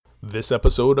This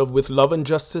episode of With Love and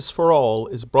Justice for All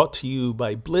is brought to you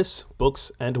by Bliss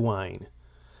Books and Wine.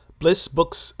 Bliss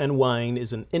Books and Wine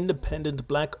is an independent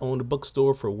black-owned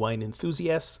bookstore for wine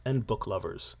enthusiasts and book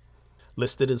lovers.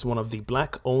 Listed as one of the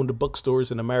black-owned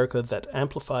bookstores in America that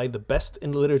amplify the best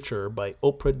in literature by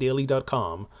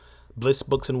OprahDaily.com, Bliss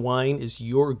Books and Wine is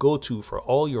your go-to for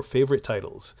all your favorite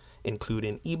titles,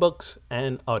 including ebooks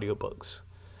and audiobooks.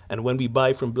 And when we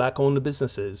buy from black-owned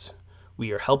businesses,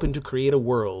 we are helping to create a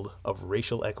world of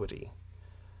racial equity.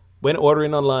 When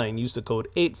ordering online, use the code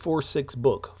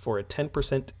 846BOOK for a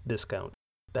 10% discount.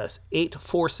 That's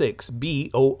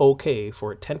 846BOOK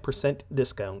for a 10%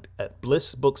 discount at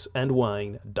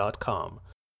blissbooksandwine.com.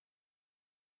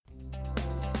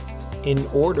 In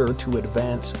order to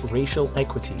advance racial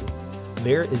equity,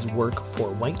 there is work for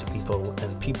white people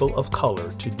and people of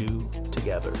color to do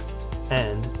together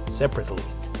and separately.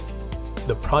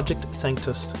 The Project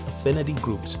Sanctus affinity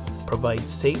groups provide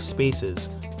safe spaces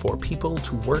for people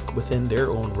to work within their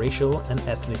own racial and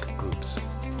ethnic groups.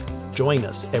 Join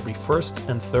us every first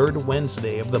and third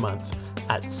Wednesday of the month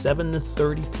at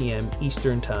 7:30 p.m.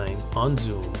 Eastern Time on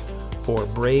Zoom for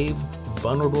brave,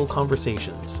 vulnerable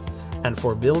conversations and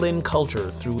for building culture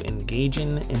through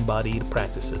engaging embodied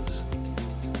practices.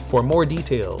 For more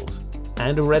details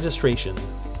and registration,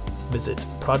 visit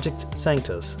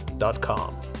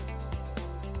projectsanctus.com.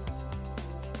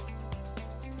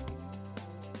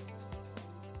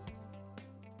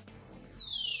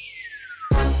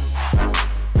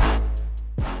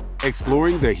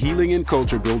 Exploring the healing and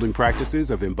culture building practices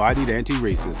of embodied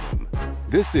anti-racism.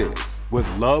 This is With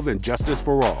Love and Justice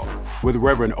for All with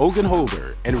Reverend Ogun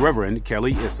Holder and Reverend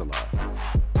Kelly Isola.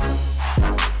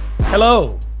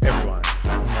 Hello, everyone.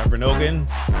 I'm Reverend Ogun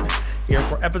here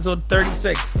for episode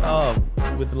 36 of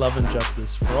With Love and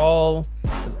Justice for All.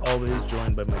 As always,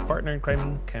 joined by my partner in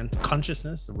crime and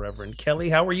consciousness, Reverend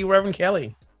Kelly. How are you, Reverend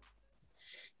Kelly?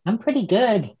 I'm pretty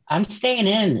good. I'm staying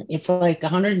in. It's like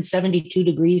 172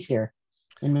 degrees here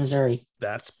in Missouri.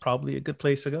 That's probably a good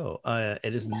place to go.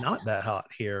 It is not that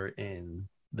hot here in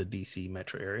the DC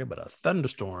metro area, but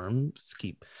thunderstorms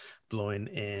keep blowing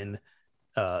in.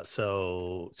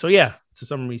 So yeah, to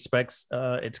some respects,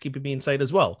 it's keeping me inside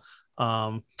as well.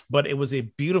 But it was a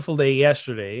beautiful day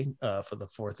yesterday for the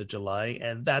 4th of July,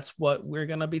 and that's what we're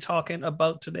going to be talking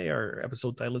about today. Our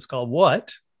episode title is called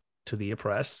What to the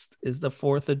Oppressed is the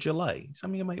 4th of July. Some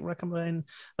of you might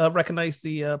recognize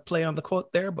the play on the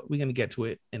quote there, but we're going to get to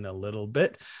it in a little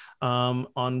bit.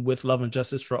 On With Love and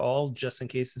Justice for All, just in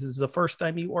case this is the first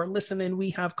time you are listening, we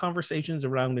have conversations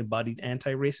around embodied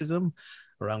anti-racism,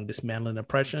 around dismantling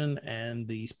oppression, and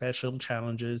the special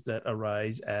challenges that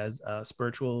arise as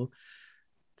spiritual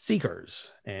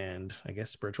seekers and I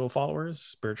guess spiritual followers,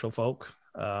 spiritual folk,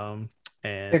 and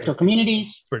Spiritual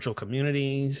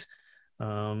communities.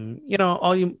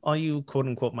 All you quote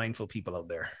unquote mindful people out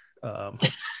there.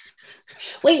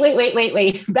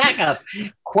 Wait. Back up.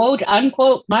 Quote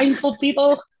unquote mindful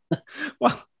people.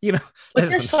 Well, was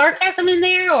there sarcasm in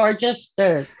there or just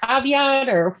a caveat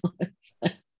or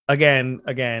again,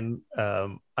 I'm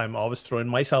always throwing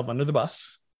myself under the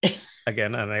bus.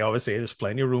 Again, and I always say there's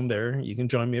plenty of room there. You can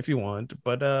join me if you want.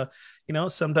 But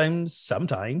sometimes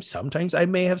I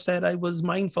may have said I was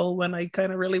mindful when I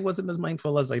kind of really wasn't as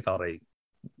mindful as I thought I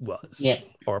was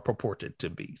or purported to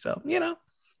be. So,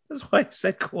 that's why I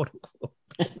said quote unquote.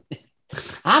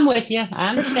 I'm with you. I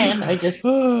understand. I just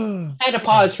had to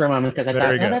pause for a moment because I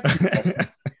thought, that's interesting.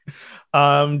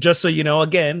 Just so you know,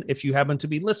 again, if you happen to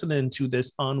be listening to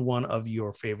this on one of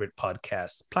your favorite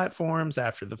podcast platforms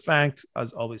after the fact,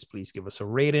 as always, please give us a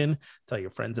rating, tell your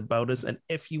friends about us. And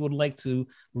if you would like to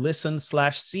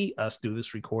listen/see us do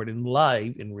this recording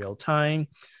live in real time,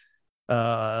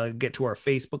 get to our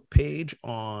Facebook page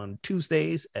on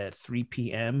Tuesdays at 3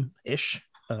 p.m. ish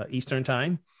Eastern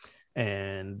time.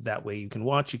 And that way you can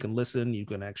watch, you can listen, you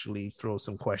can actually throw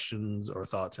some questions or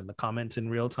thoughts in the comments in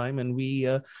real time, and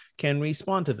we can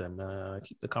respond to them,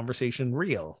 keep the conversation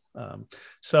real.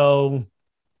 So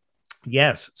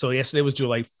yesterday was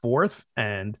July 4th,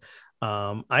 and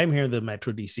I'm here in the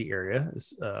Metro DC area,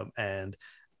 and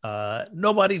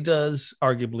nobody does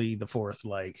arguably the 4th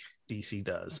like DC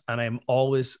does. And I'm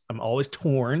always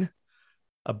torn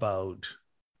about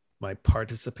my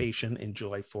participation in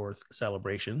July 4th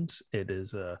celebrations. It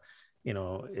is,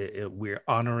 we're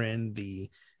honoring the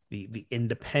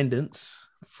independence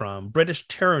from British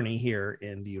tyranny here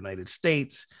in the United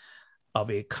States of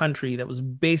a country that was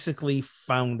basically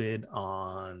founded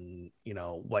on,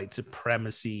 white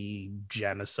supremacy,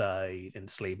 genocide,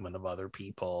 enslavement of other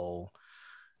people.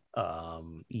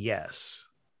 Yes.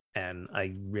 And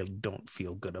I really don't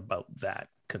feel good about that,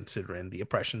 considering the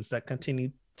oppressions that continue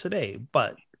today.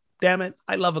 But damn it,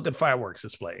 I love a good fireworks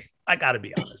display. I gotta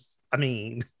be honest. I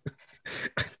mean,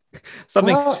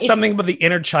 something about the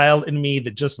inner child in me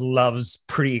that just loves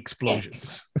pretty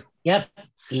explosions. Yep.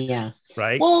 Yeah.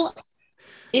 Right. Well,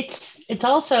 it's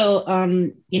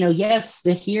also yes,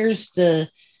 here's the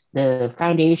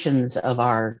foundations of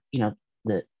our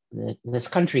the this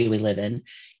country we live in,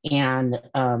 and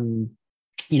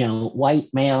white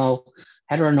male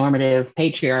heteronormative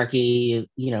patriarchy,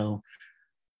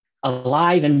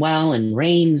 alive and well and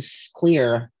reigns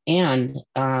clear, and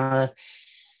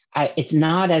it's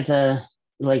not as a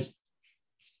like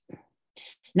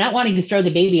not wanting to throw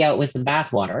the baby out with the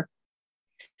bathwater,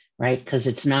 right? Because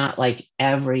it's not like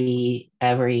everything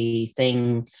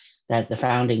that the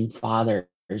founding fathers,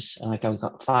 like I would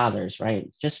call fathers, right?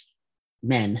 Just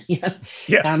men, Yeah.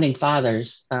 Founding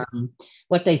fathers,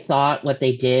 what they thought, what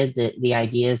they did, the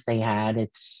ideas they had.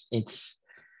 It's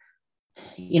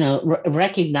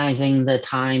recognizing the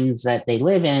times that they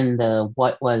live in,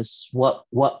 what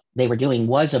they were doing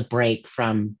was a break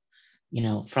from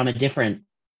a different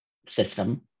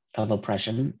system of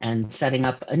oppression and setting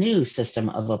up a new system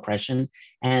of oppression,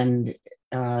 and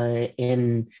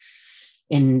in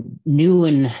new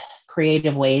and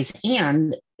creative ways,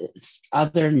 and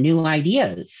other new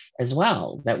ideas as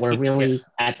well that were really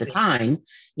at the time,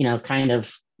 kind of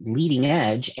leading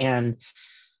edge. And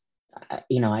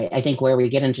I think where we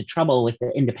get into trouble with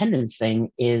the independence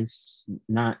thing is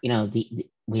not,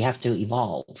 we have to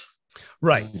evolve.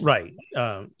 Right.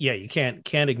 You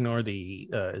can't ignore the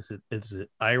is it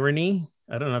irony?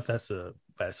 I don't know if that's the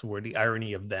best word. The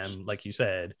irony of them, like you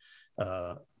said,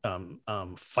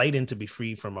 fighting to be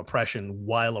free from oppression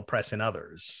while oppressing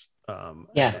others.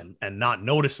 And not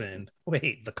noticing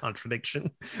the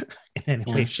contradiction in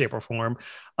any way, shape, or form.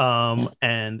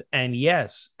 And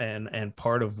yes, and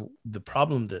part of the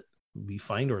problem that we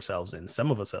find ourselves in,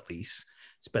 some of us at least,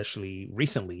 especially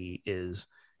recently, is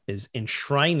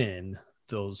enshrining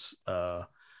those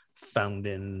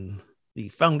founding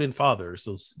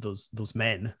fathers, those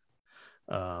men,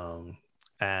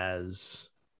 as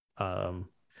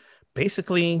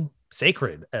basically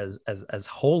sacred, as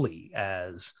holy,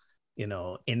 as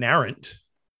inerrant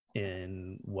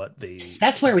in what they.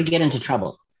 That's where we get into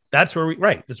trouble. That's where we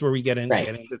get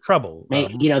into trouble.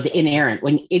 The inerrant,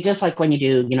 when it just like when you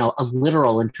do, a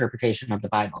literal interpretation of the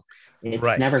Bible,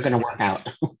 it's never going to work out.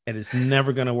 It is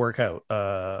never going to work out.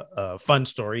 Fun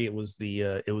story. It was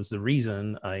the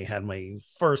reason I had my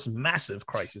first massive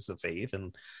crisis of faith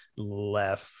and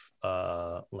left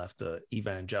the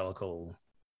evangelical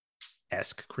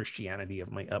esque Christianity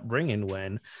of my upbringing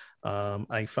when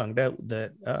I found out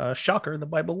that shocker, the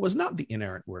Bible was not the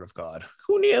inerrant word of God.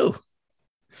 Who knew?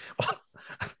 Well,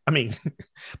 I mean,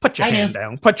 put your hand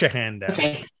down.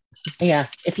 Okay. Yeah.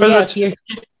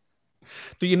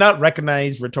 Do you not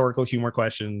recognize rhetorical humor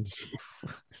questions?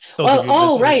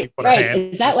 Right.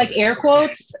 Is that like air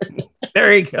quotes?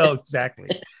 There you go. Exactly.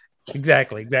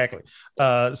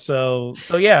 So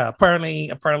yeah,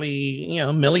 apparently,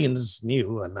 millions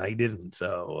knew and I didn't.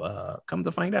 So come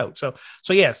to find out. So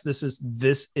yes, this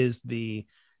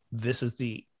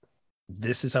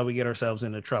is how we get ourselves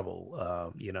into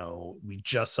trouble. We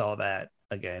just saw that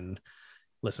again.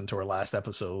 Listen to our last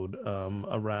episode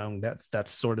around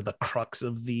that's sort of the crux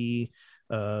of the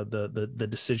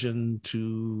decision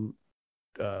to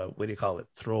what do you call it?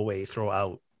 Throw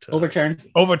out.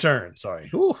 Overturn.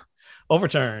 Sorry.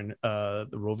 Overturn the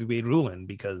Roe v. Wade ruling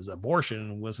because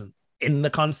abortion wasn't in the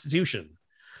Constitution.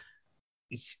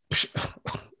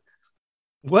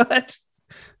 What?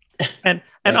 And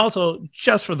also,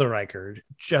 just for the record,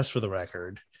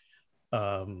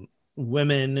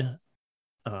 women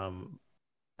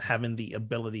having the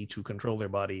ability to control their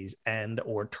bodies and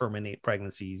or terminate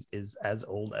pregnancies is as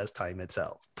old as time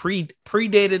itself.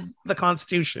 Predated the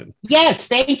Constitution. Yes,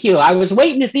 thank you. I was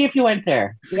waiting to see if you went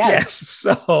there. Yes.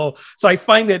 So I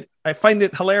find it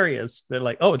hilarious. They're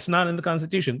like, oh, it's not in the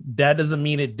Constitution. That doesn't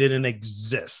mean it didn't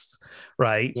exist,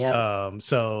 right? Yeah.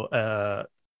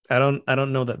 I don't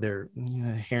know that they're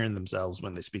hearing themselves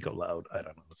when they speak out loud. I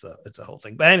don't know. It's a whole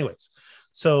thing. But anyways,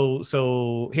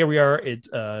 so here we are.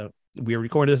 We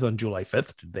recorded this on July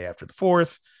 5th, the day after the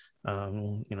 4th.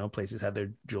 Places had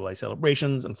their July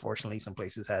celebrations. Unfortunately, some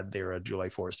places had their July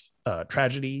 4th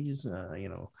tragedies.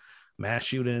 Mass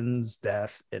shootings,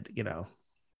 death.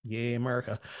 Yay,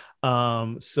 America.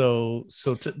 So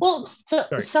let's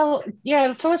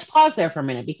pause there for a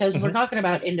minute because we're talking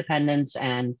about independence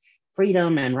and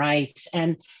freedom and rights.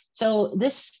 And so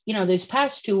these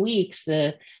past 2 weeks,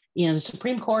 the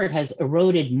Supreme Court has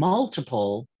eroded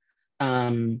multiple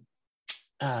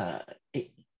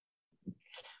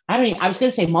I mean, I was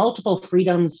going to say multiple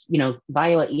freedoms,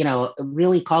 violate,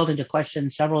 really called into question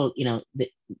several,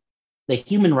 the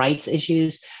human rights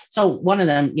issues. So one of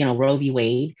them, Roe v.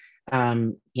 Wade,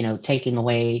 taking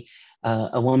away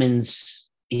a woman's,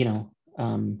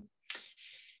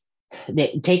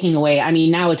 taking away. I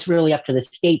mean, now it's really up to the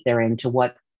state they're in to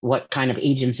what kind of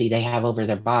agency they have over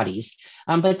their bodies.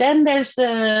 But then there's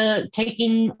the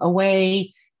taking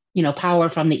away, power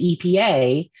from the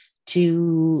EPA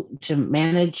to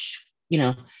manage,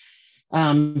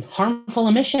 harmful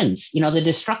emissions, the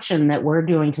destruction that we're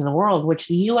doing to the world, which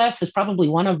the US is probably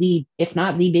one of the, if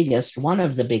not the biggest, one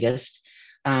of the biggest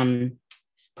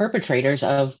perpetrators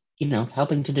of,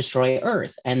 helping to destroy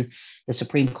Earth. And the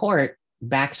Supreme Court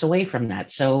backs away from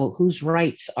that. So whose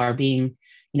rights are being,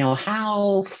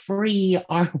 how free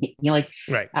are we?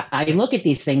 Right. I look at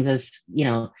these things as,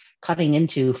 cutting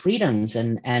into freedoms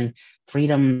and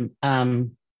freedom,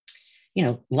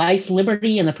 life,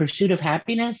 liberty, and the pursuit of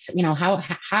happiness.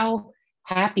 How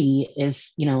happy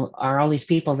is, are all these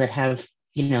people that have,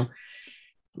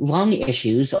 lung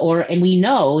issues, and we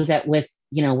know that with,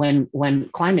 when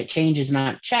climate change is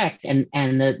not checked and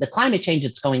the climate change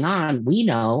that's going on, we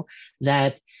know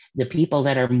that the people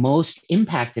that are most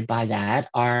impacted by that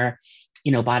are,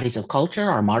 bodies of culture,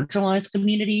 our marginalized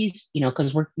communities,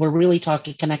 because we're really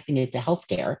connecting it to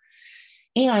healthcare.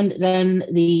 And then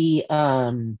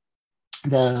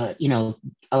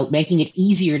making it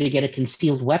easier to get a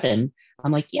concealed weapon.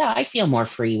 I'm like, yeah, I feel more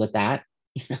free with that.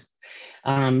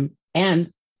 And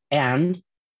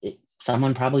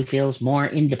someone probably feels more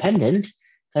independent,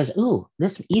 says, ooh,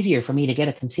 this is easier for me to get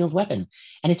a concealed weapon.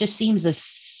 And it just seems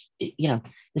this, the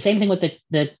same thing with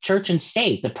the church and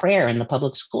state, the prayer and the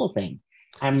public school thing.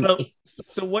 So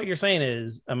what you're saying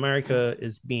is America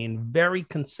is being very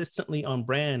consistently on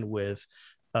brand with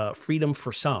freedom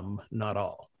for some, not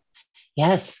all.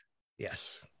 Yes.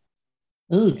 Yes.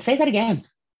 Ooh, say that again.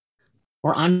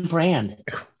 We're on brand.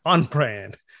 On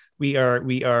brand. We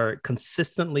are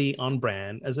consistently on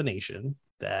brand as a nation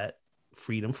that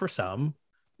freedom for some,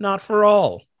 not for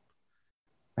all.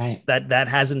 Right. That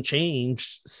hasn't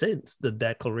changed since the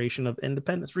Declaration of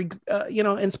Independence.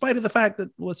 In spite of the fact that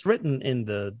what's written in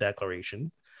the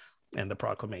Declaration and the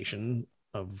proclamation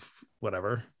of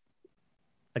whatever.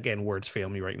 Again, words fail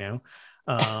me right now.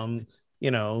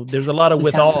 There's a lot of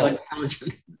with all.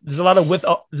 There's a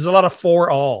lot of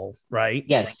for all, right?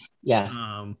 Yes.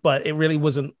 Yeah. But it really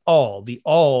wasn't all. The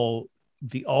all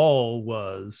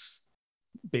was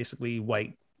basically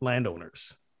white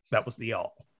landowners. That was the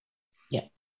all. Yeah.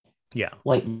 Yeah.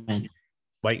 White men.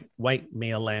 White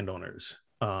male landowners.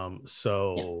 That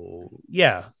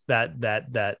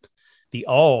the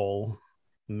all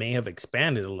may have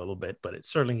expanded a little bit, but it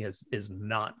certainly is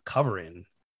not covering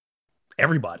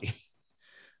everybody.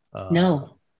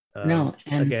 No. And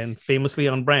again, famously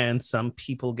on brand, some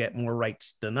people get more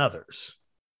rights than others.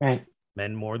 Right.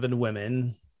 Men more than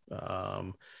women.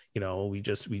 We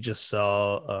just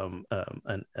saw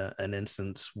an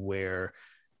instance where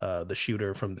the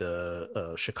shooter from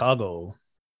the Chicago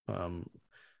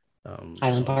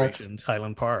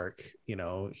Highland Park,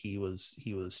 he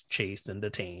was chased and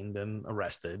detained and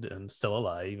arrested and still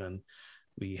alive, and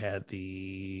we had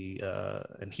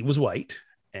and he was white.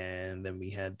 And then we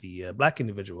had the black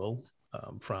individual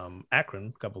from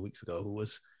Akron a couple of weeks ago who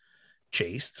was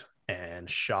chased and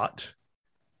shot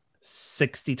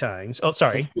 60 times. Oh,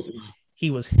 sorry.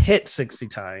 He was hit 60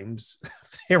 times.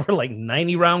 There were like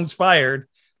 90 rounds fired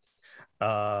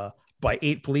by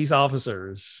 8 police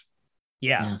officers.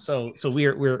 Yeah. So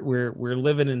we're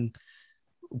living in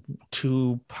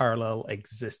 2 parallel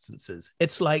existences.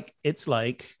 It's like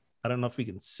I don't know if we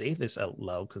can say this out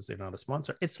loud because they're not a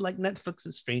sponsor. It's like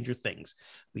Netflix's Stranger Things.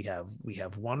 We have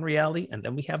one reality, and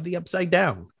then we have the upside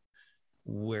down,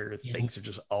 where things are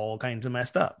just all kinds of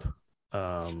messed up.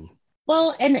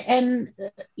 Well, and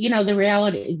the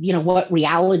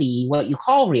reality, what you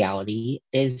call reality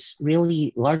is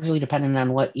really largely dependent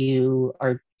on what you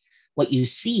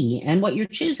see and what you're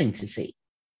choosing to see.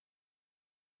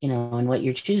 And what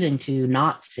you're choosing to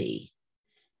not see.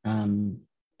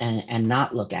 And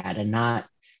not look at and not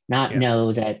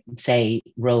know that, say,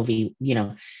 Roe v.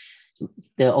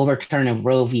 The overturn of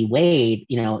Roe v. Wade,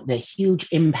 the huge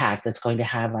impact that's going to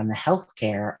have on the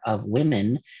healthcare of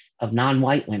women, of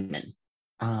non-white women.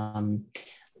 I've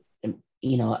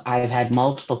had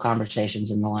multiple conversations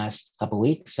in the last couple of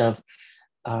weeks of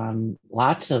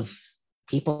lots of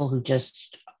people who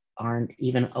just aren't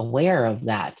even aware of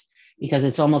that, because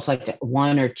it's almost like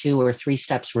 1 or 2 or 3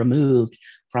 steps removed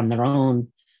from their own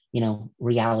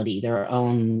reality, their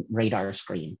own radar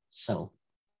screen. So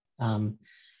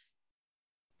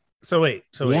wait.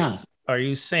 Are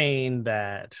you saying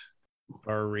that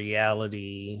our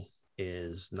reality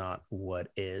is not what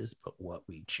is, but what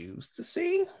we choose to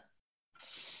see?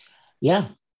 Yeah.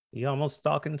 You almost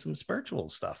talking some spiritual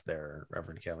stuff there,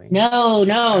 Reverend Kelly. No,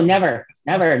 never.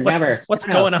 What's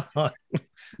going on?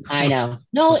 I know.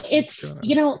 No, it's,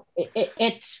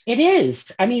 it is.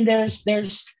 I mean, I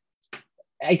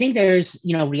think there's,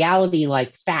 reality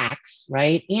like facts,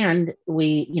 right? And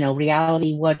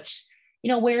reality, what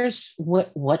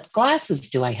glasses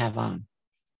do I have on?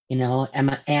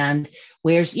 And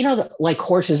where's, like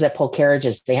horses that pull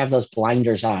carriages, they have those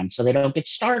blinders on so they don't get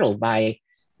startled by,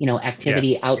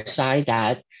 activity outside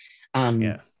that,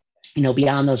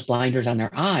 beyond those blinders on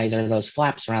their eyes or those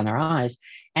flaps around their eyes.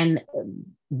 And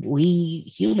we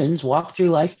humans walk through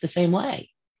life the same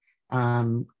way.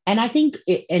 And I think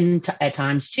at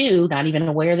times too, not even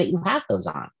aware that you have those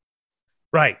on.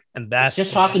 Right. And that's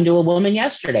just talking to a woman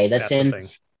yesterday that's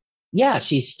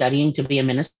she's studying to be a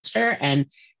minister and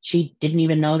she didn't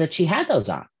even know that she had those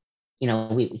on.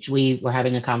 We were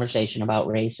having a conversation about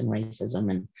race and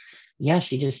racism, and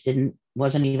she just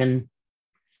wasn't even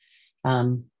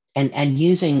and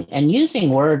using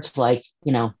words like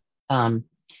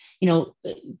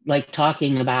like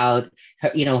talking about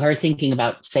her, her thinking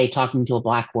about, say, talking to a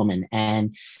Black woman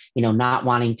and, not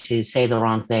wanting to say the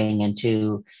wrong thing and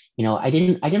to, I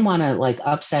didn't want to like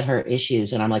upset her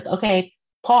issues. And I'm like, okay,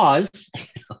 pause.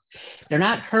 They're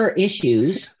not her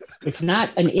issues. It's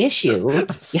not an issue.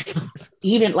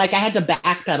 Even like I had to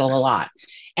backpedal a lot.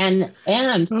 And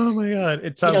oh my God,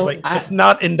 it sounds like it's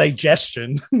not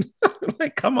indigestion.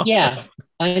 Like, come on. Yeah,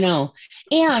 I know.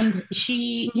 And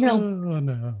she,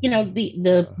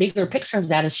 the bigger picture of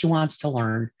that is she wants to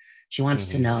learn. She wants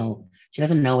to know. She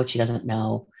doesn't know what she doesn't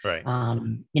know. Right.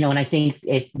 And I think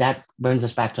that brings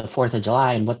us back to the 4th of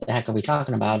July and what the heck are we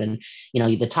talking about? And,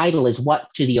 the title is What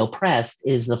to the Oppressed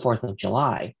is the 4th of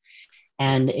July.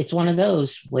 And it's one of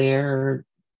those where,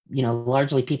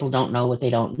 largely people don't know what they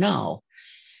don't know.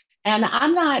 And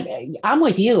I'm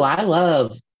with you. I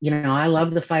love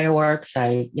the fireworks.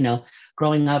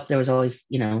 Growing up, there was always,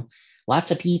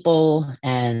 lots of people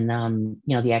and,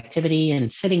 the activity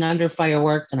and sitting under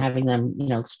fireworks and having them,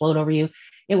 explode over you.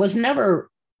 It was never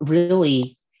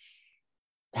really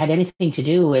had anything to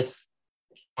do with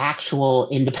actual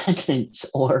independence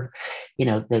or,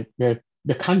 the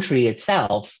country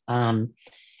itself.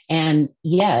 And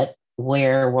yet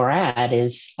where we're at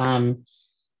is, when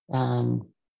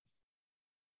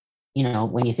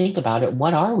you think about it,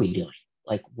 what are we doing?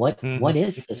 Like, what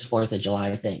is this 4th of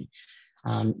July thing?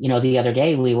 The other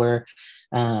day we were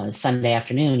Sunday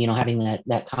afternoon, having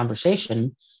that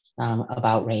conversation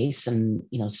about race and,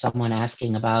 someone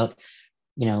asking about,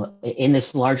 in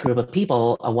this large group of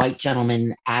people, a white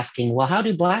gentleman asking, well, how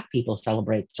do Black people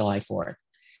celebrate July 4th?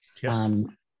 Yeah.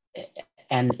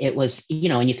 And it was,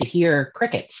 and you could hear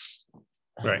crickets,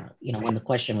 right. When the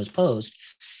question was posed.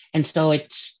 And so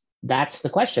that's the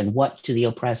question. What to the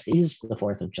oppressed is the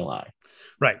 4th of July?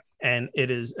 Right. And it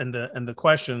is, and the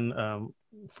question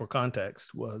for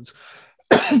context was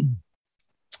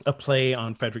a play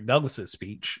on Frederick Douglass's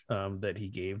speech that he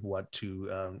gave, what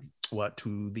to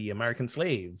the American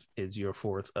slave is your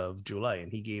 4th of July.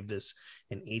 And he gave this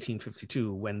in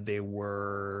 1852 when there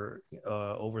were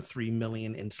over 3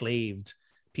 million enslaved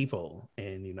people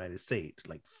in the United States,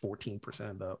 like 14%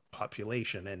 of the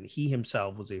population. And he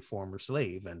himself was a former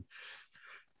slave. And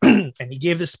and he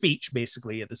gave this speech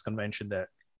basically at this convention that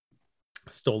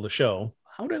stole the show.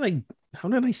 How did I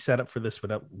set up for this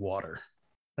without water?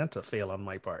 That's a fail on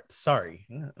my part. Sorry.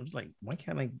 I was like, why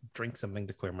can't I drink something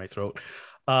to clear my throat?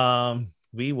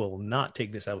 We will not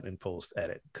take this out in post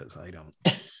edit because I don't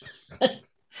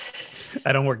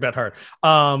work that hard.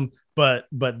 But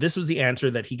this was the answer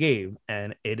that he gave,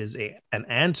 and it is an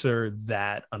answer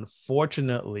that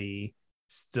unfortunately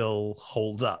still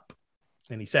holds up.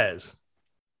 And he says,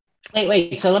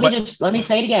 wait. So let me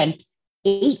say it again.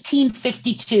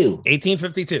 1852.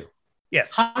 1852.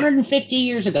 Yes. 150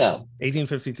 years ago.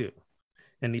 1852.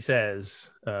 And he says,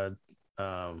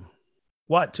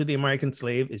 what to the American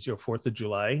slave is your 4th of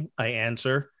July? I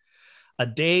answer, a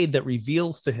day that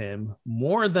reveals to him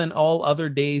more than all other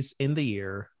days in the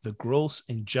year, the gross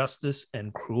injustice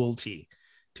and cruelty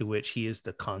to which he is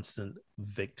the constant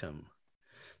victim.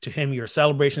 To him, your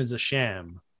celebration is a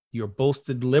sham, your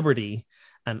boasted liberty,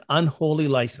 an unholy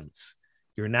license.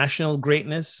 Your national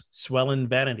greatness, swelling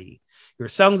vanity. Your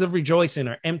songs of rejoicing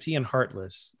are empty and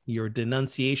heartless. Your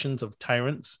denunciations of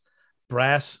tyrants,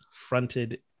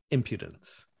 brass-fronted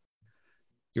impudence.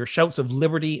 Your shouts of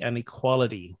liberty and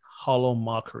equality, hollow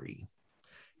mockery.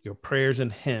 your prayers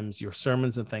and hymns, your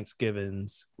sermons and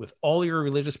thanksgivings, with all your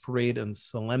religious parade and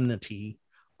solemnity,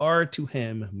 are to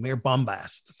him mere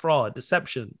bombast, fraud,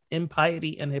 deception,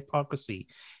 impiety, and hypocrisy,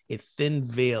 a thin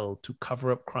veil to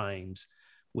cover up crimes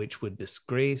which would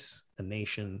disgrace a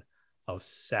nation of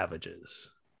savages.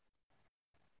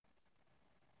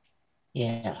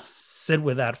 Yeah. Just sit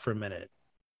with that for a minute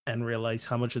and realize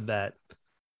how much of that,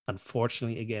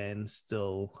 unfortunately, again,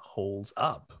 still holds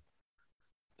up.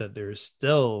 That there's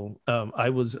still, I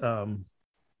was, and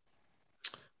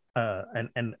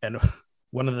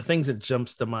one of the things that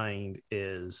jumps to mind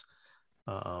is,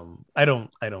 I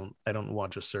don't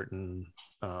watch a certain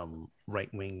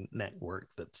right-wing network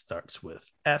that starts with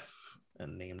F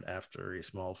and named after a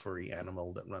small furry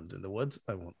animal that runs in the woods.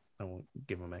 I won't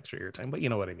give them extra airtime, but you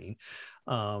know what I mean.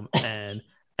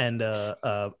 And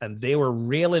they were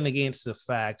railing against the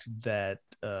fact that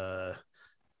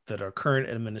that our current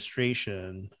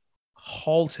administration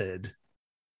halted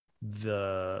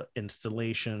the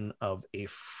installation of a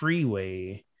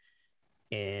freeway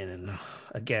in,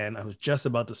 again, I was just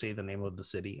about to say the name of the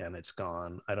city and it's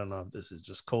gone. I don't know if this is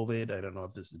just COVID. I don't know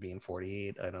if this is being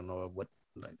 48. I don't know what,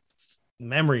 like,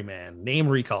 memory man, name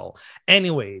recall.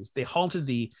 Anyways, they halted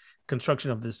the construction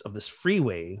of this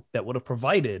freeway that would have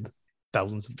provided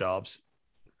thousands of jobs.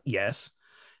 Yes,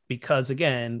 because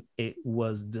again, it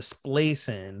was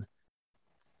displacing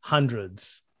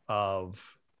hundreds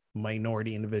of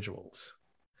minority individuals.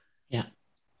 Yeah.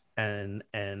 And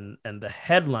the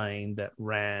headline that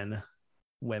ran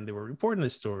when they were reporting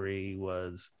this story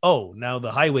was, "Oh, now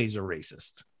the highways are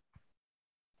racist."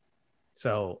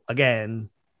 So again,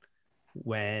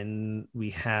 when we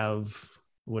have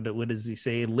what does he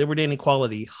say? Liberty and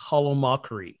equality, hollow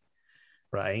mockery,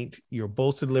 right? Your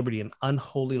boasted liberty and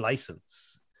unholy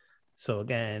license. So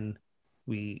again,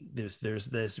 there's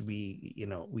this,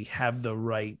 we have the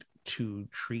right to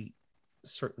treat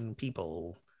certain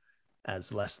people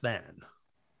as less than.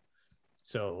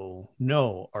 So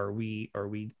no, are we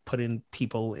putting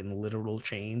people in literal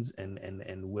chains and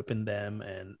whipping them?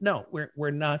 And no, we're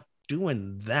not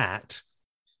doing that.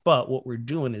 But what we're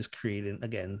doing is creating,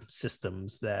 again,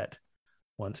 systems that,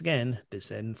 once again,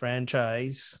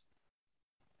 disenfranchise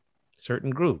certain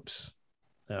groups.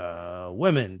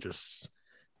 Women, just,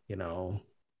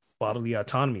 bodily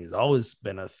autonomy has always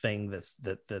been a thing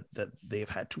that they've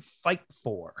had to fight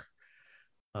for.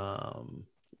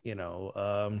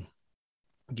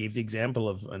 Gave the example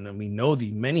of, and we know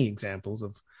the many examples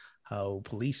of how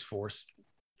police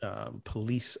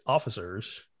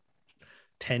officers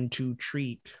tend to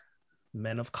treat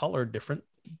men of color different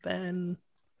than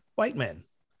white men.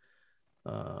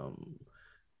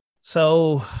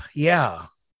 So yeah,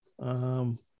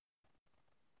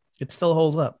 it still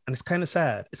holds up, and it's kind of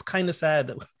sad. It's kind of sad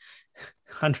that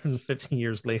 115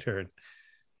 years later,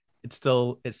 it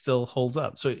still holds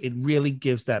up. So it really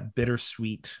gives that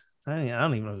bittersweet. I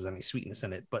don't even know if there's any sweetness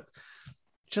in it, but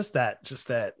just that.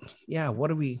 Yeah,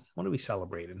 what are we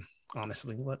celebrating?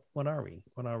 Honestly, what are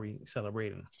we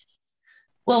celebrating?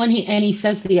 Well, and he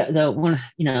says the one,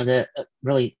 the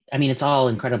really, I mean, it's all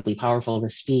incredibly powerful,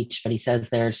 this speech, but he says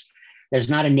there's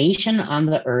not a nation on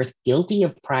the earth guilty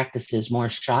of practices more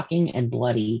shocking and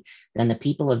bloody than the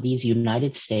people of these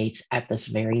United States at this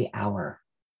very hour.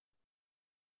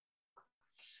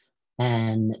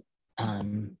 And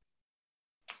when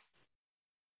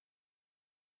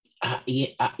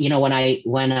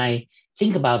I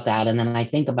think about that, and then I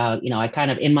think about, I kind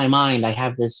of, in my mind, I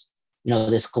have this,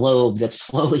 this globe that's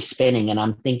slowly spinning, and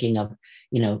I'm thinking of,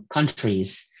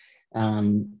 countries,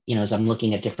 as I'm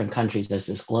looking at different countries as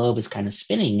this globe is kind of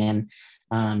spinning. And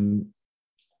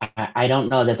I don't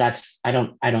know I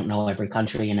don't know every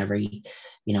country and every,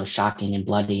 shocking and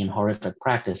bloody and horrific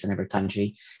practice in every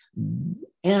country.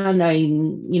 And I,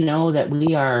 that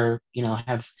we are,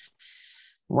 have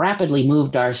rapidly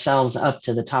moved ourselves up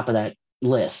to the top of that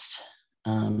list.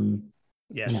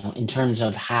 Yes. In terms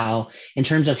of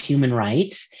human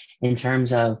rights, in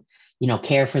terms of,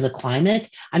 care for the climate.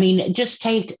 I mean, just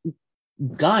take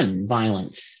gun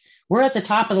violence. We're at the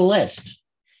top of the list.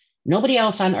 Nobody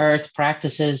else on earth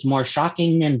practices more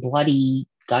shocking and bloody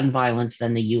gun violence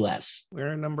than the U.S.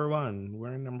 We're number one.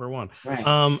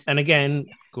 Right. And again,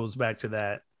 goes back to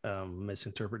that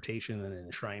misinterpretation and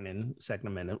enshrining Second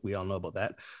Amendment. We all know about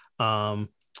that.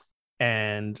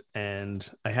 And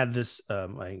I had this,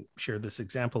 I shared this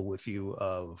example with you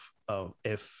of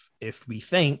if we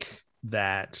think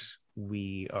that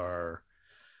we are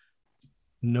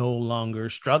no longer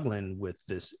struggling with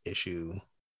this issue,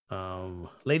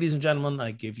 ladies and gentlemen,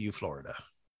 I give you Florida.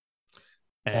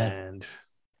 And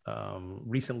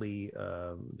recently,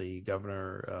 the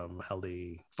governor held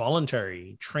a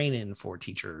voluntary training for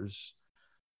teachers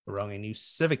around a new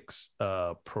civics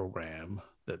program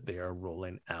that they are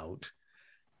rolling out.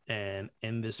 And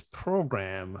in this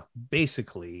program,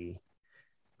 basically,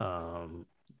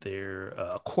 they're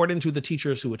according to the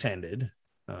teachers who attended,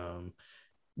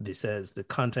 they says the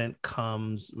content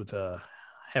comes with a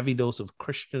heavy dose of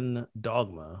Christian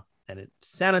dogma, and it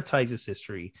sanitizes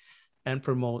history and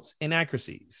promotes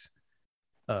inaccuracies.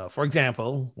 For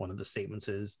example, one of the statements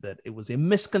is that it was a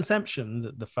misconception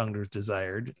that the founders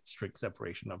desired strict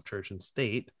separation of church and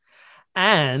state,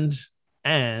 and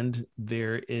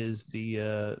there is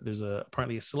there's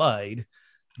apparently a slide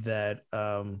that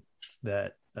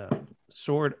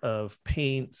sort of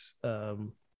paints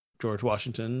George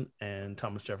Washington and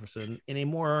Thomas Jefferson in a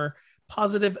more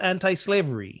positive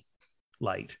anti-slavery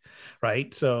light,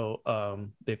 right? So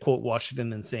they quote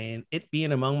Washington and saying, "It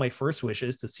being among my first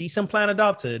wishes to see some plan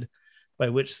adopted by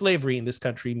which slavery in this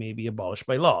country may be abolished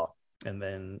by law." And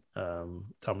then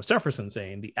Thomas Jefferson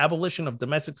saying, "The abolition of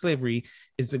domestic slavery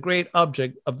is the great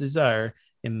object of desire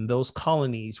in those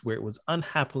colonies where it was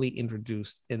unhappily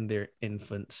introduced in their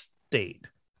infant state."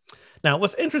 Now,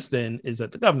 what's interesting is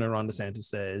that the governor, Ron DeSantis,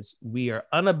 says we are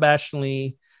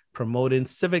unabashedly promoting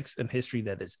civics and history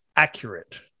that is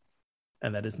accurate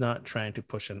and that is not trying to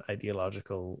push an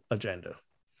ideological agenda.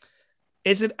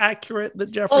 Is it accurate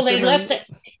that Jefferson? Oh, they left it.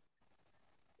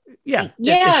 Yeah,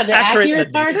 yeah, the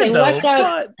accurate part they left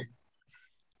out.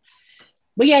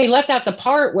 But yeah, he left out the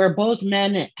part where both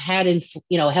men had,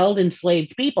 held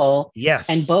enslaved people. Yes,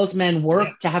 and both men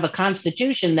worked to have a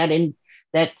constitution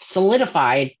that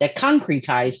solidified, that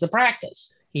concretized the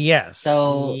practice. Yes.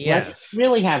 So let's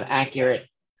really have accurate.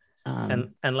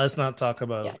 And let's not talk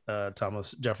about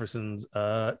Thomas Jefferson's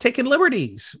taking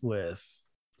liberties with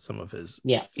some of his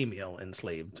female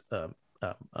enslaved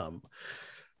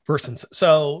persons.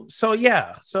 So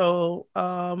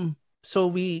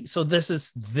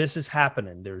this is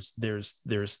happening.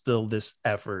 There's still this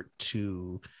effort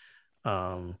to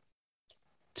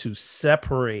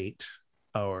separate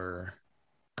our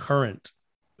current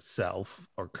self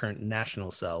or current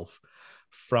national self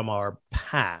from our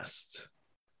past.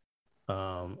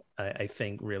 I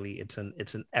think really it's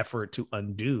an effort to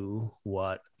undo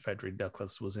what Frederick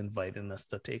Douglass was inviting us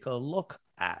to take a look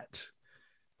at,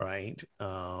 right?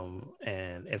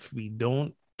 And if we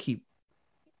don't keep,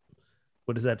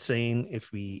 what is that saying?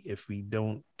 If we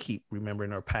don't keep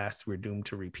remembering our past, we're doomed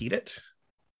to repeat it.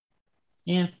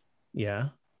 Yeah.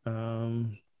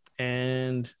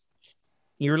 And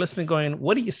you're listening going,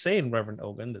 what are you saying, Reverend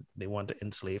Ogun, that they want to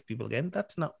enslave people again?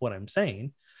 That's not what I'm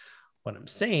saying. What I'm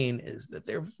saying is that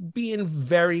they're being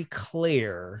very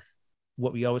clear,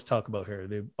 what we always talk about here.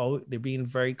 They're being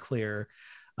very clear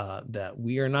that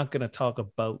we are not going to talk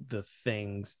about the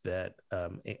things that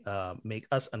make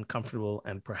us uncomfortable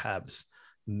and perhaps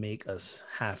make us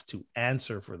have to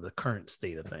answer for the current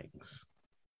state of things.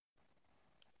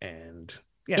 And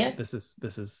this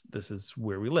is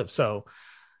where we live. So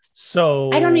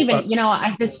I don't even,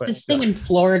 this thing in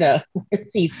Florida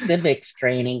with these civics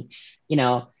training,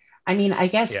 I mean, I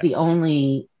guess the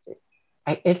only,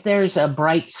 if there's a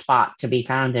bright spot to be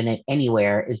found in it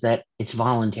anywhere, is that it's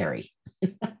voluntary.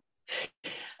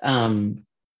 Listen,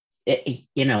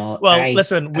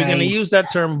 we're going to use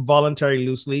that term voluntary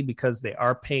loosely because they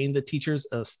are paying the teachers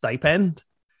a stipend,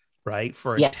 right,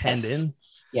 for attending.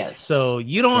 Yes. So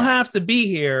you don't have to be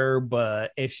here,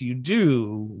 but if you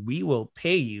do, we will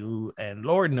pay you. And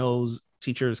Lord knows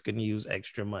teachers can use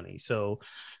extra money. So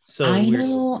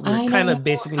we're kind of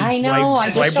basically. I know.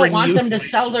 I just don't want them to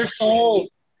sell their souls.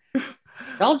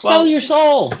 Don't sell your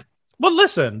soul. Well,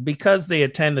 listen, because they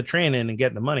attend the training and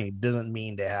get the money doesn't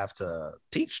mean they have to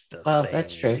teach the thing.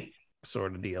 That's true.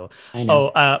 Sort of deal. I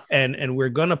know. And I'm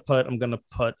gonna put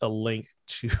a link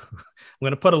to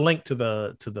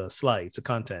the slides, the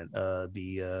content.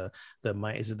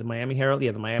 Is it the Miami Herald?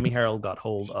 Yeah, the Miami Herald got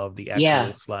hold of the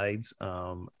actual slides.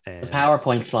 And the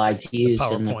PowerPoint slides used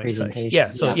in the presentation.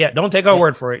 Yeah. So don't take our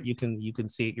word for it. You can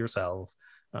see it yourself.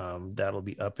 That'll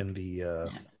be up in the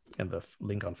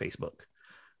link on Facebook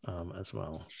as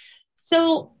well.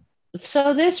 So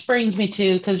this brings me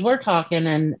to, because we're talking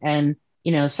and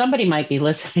somebody might be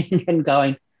listening and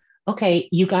going, okay,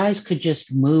 you guys could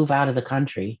just move out of the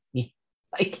country.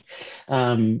 Hey,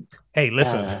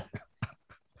 listen,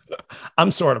 I'm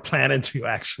sort of planning to,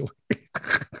 actually.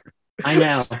 I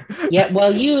know. Yeah.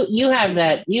 Well, you have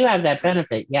that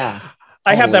benefit. Yeah.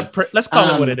 I have Holy. that. Let's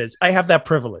call it what it is. I have that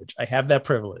privilege. I have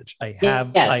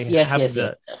Yes.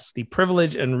 the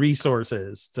privilege and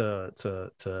resources to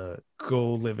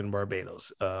go live in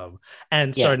Barbados.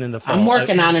 And starting in the fall, I'm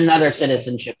working on another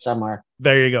citizenship somewhere.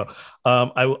 There you go.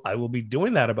 I will be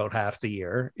doing that about half the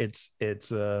year. It's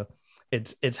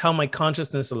how my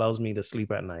consciousness allows me to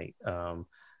sleep at night.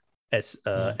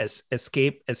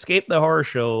 Escape the horror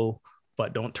show,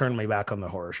 but don't turn my back on the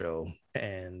horror show,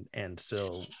 and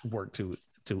still work to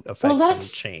affect some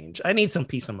change. I need some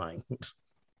peace of mind.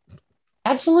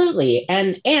 Absolutely.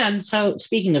 And so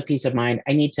speaking of peace of mind,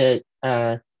 I need to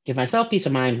give myself peace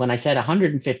of mind. When I said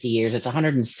 150 years, it's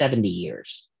 170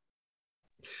 years.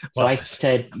 So I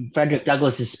said Frederick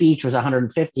Douglass's speech was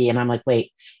 150, and I'm like,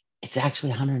 wait, it's actually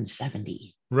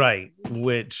 170. Right,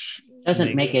 which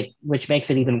makes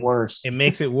it even worse. It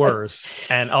makes it worse.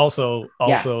 And also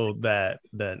that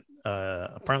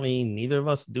apparently neither of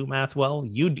us do math well.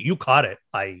 You caught it.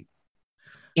 I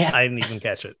didn't even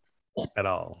catch it at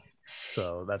all.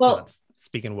 So that's not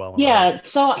speaking well. Yeah.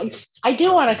 So I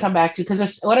do want to come back to,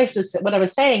 because what I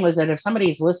was saying was that if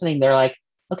somebody's listening, they're like,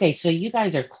 okay, so you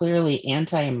guys are clearly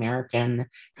anti-American,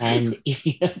 and you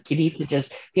need to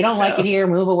just, if you don't like it here,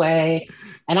 move away.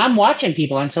 And I'm watching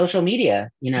people on social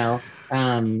media,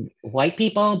 white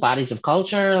people, bodies of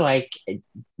culture, like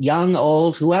young,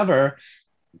 old, whoever,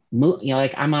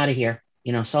 like, I'm out of here,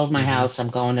 sold my house. I'm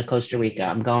going to Costa Rica.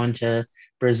 I'm going to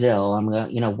Brazil. I'm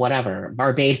going, whatever,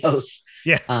 Barbados.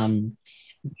 Yeah.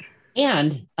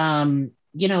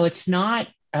 It's not,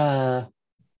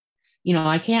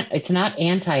 it's not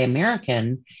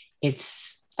anti-American.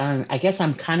 It's, I guess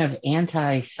I'm kind of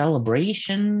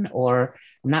anti-celebration, or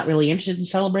I'm not really interested in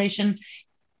celebration.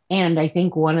 And I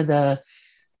think one of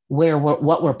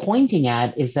what we're pointing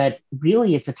at is that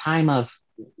really it's a time of,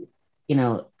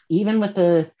 even with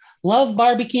the love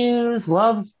barbecues,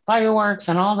 love fireworks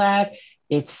and all that,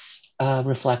 it's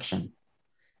reflection.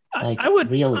 I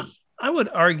would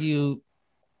argue,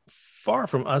 far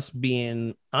from us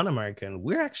being un-American,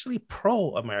 we're actually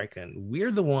pro-American.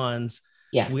 We're the ones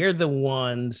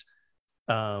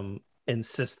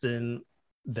insisting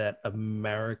that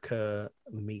America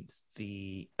meets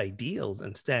the ideals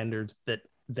and standards that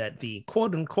the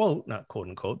quote unquote, not quote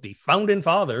unquote, the founding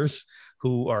fathers,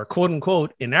 who are quote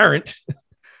unquote inerrant,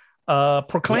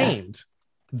 proclaimed.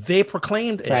 They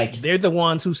proclaimed it. Right. They're the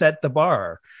ones who set the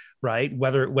bar. Right,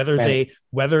 whether they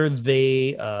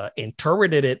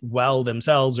interpreted it well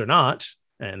themselves or not,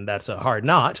 and that's a hard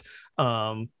not.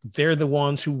 They're the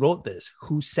ones who wrote this,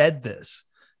 who said this.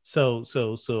 So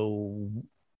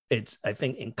it's, I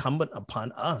think, incumbent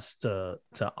upon us to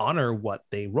honor what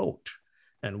they wrote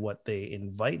and what they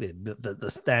invited,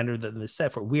 the standard that they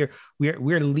set for.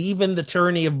 We're leaving the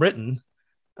tyranny of Britain,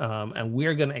 and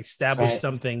we're going to establish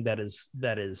something that is.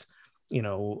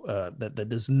 That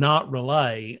does not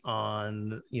rely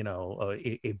on,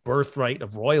 a birthright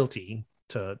of royalty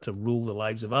to rule the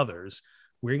lives of others.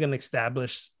 We're going to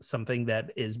establish something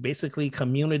that is basically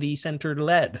community-centered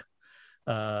led.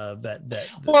 And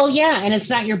it's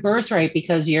not your birthright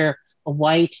because you're a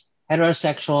white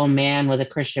heterosexual man with a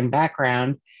Christian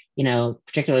background,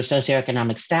 particular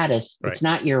socioeconomic status. Right. It's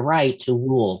not your right to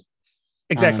rule.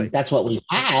 Exactly. That's what we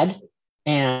had,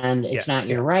 and it's not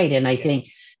your right. And I think,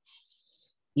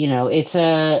 it's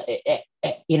a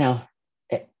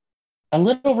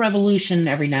little revolution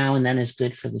every now and then is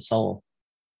good for the soul.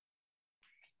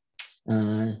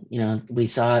 We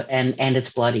saw it, and it's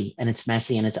bloody and it's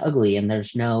messy and it's ugly, and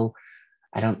there's no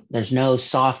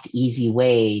soft, easy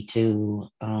way to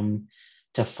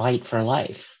fight for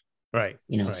life. Right.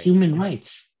 Human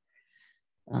rights.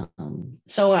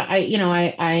 Sunday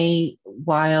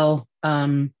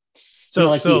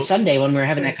when we were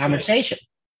having that conversation.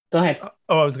 Go ahead.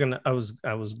 I was gonna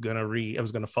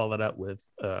follow that up with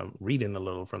reading a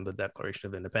little from the Declaration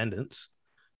of Independence,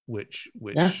 which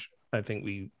I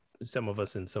think some of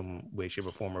us in some way, shape,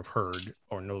 or form have heard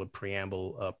or know the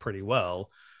preamble pretty well.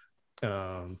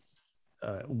 When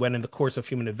in the course of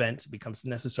human events it becomes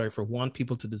necessary for one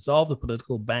people to dissolve the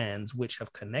political bands which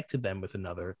have connected them with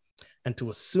another, and to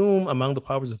assume among the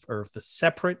powers of earth the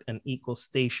separate and equal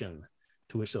station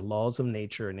to which the laws of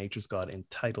nature and nature's God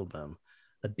entitled them,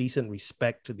 a decent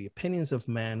respect to the opinions of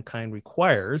mankind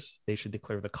requires they should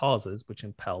declare the causes which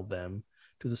impelled them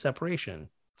to the separation.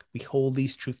 We hold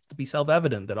these truths to be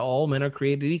self-evident, that all men are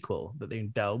created equal, that they're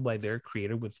endowed by their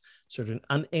creator with certain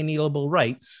unalienable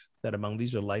rights, that among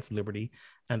these are life, liberty,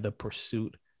 and the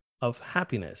pursuit of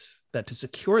happiness, that to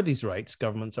secure these rights,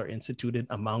 governments are instituted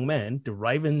among men,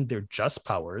 deriving their just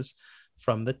powers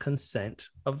from the consent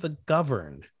of the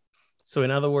governed. So in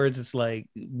other words, it's like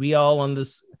we all on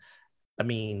this... I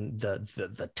mean,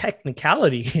 the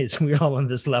technicality is we're all on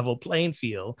this level playing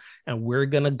field, and we're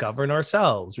going to govern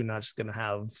ourselves. We're not just going to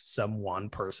have some one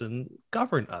person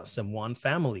govern us, some one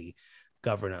family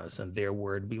govern us, and their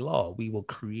word be law. We will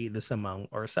create this among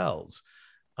ourselves.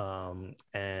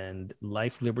 And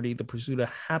life, liberty, the pursuit of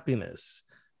happiness.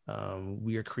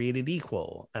 We are created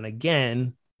equal. And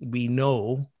again, we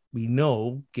know,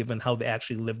 given how they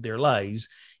actually lived their lives,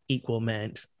 equal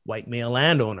meant white male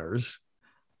landowners.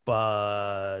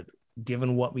 But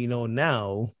given what we know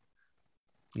now,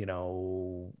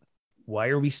 why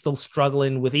are we still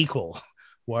struggling with equal?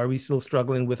 Why are we still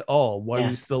struggling with all? Why are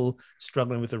we still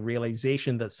struggling with the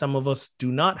realization that some of us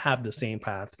do not have the same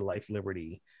path to life,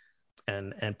 liberty,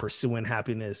 and pursuing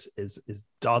happiness is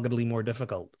doggedly more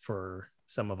difficult for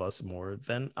some of us more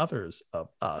than others of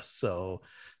us. So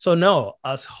no,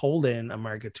 us holding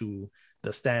America to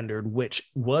the standard which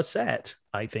was set,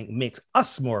 I think, makes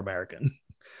us more American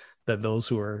than those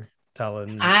who are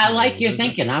telling. I like your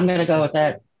thinking. I'm going to go with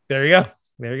that. There you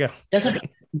go.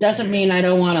 Doesn't mean I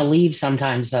don't want to leave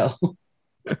sometimes, though.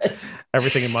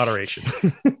 Everything in moderation.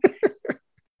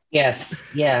 Yes.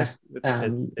 Yeah.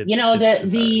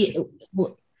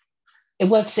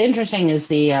 What's interesting is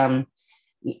the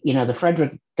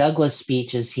Frederick Douglass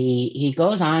speeches. He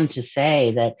goes on to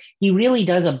say that he really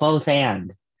does a both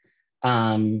and.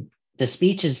 The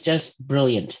speech is just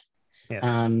brilliant. Yes.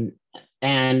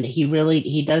 And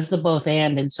he does the both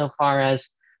and insofar as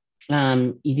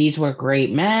these were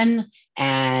great men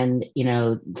and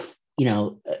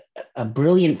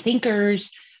brilliant thinkers,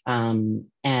 and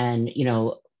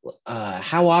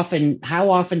how often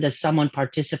does someone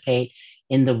participate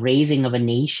in the raising of a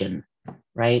nation,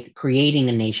 right? Creating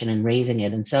a nation and raising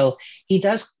it. And so he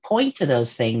does point to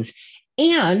those things,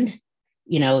 and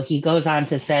he goes on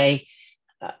to say,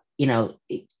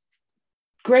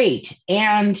 great,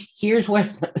 and here's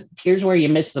where you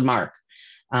miss the mark.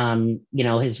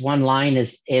 His one line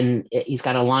he's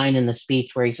got a line in the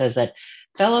speech where he says that,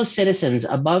 fellow citizens,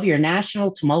 above your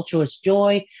national tumultuous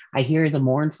joy, I hear the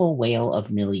mournful wail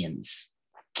of millions.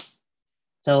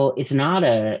 So it's not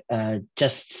a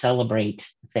just celebrate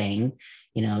thing.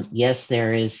 Yes,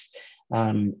 there is,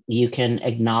 you can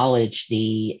acknowledge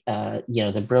the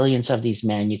brilliance of these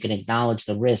men. You can acknowledge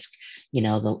the risk,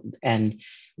 and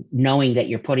knowing that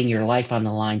you're putting your life on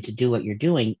the line to do what you're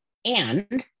doing. And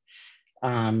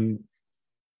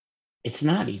it's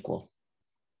not equal.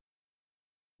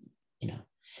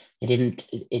 They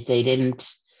didn't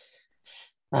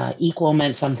equal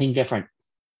meant something different.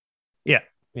 Yeah.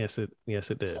 Yes, it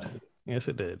did. Yes,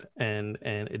 it did. And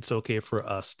it's okay for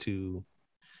us to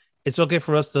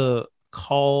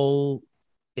call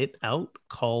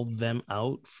them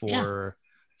out for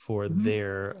mm-hmm.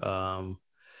 their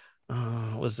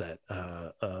what's that?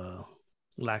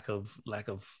 Lack of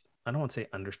I don't want to say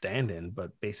understanding,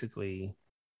 but basically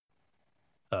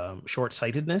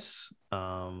short-sightedness,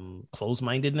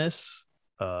 closed-mindedness,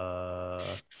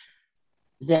 the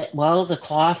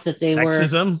cloth that they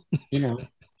sexism.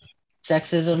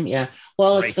 Sexism, yeah.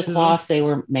 Well, it's racism. The cloth they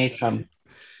were made from.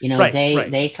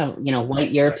 They come,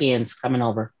 white Europeans coming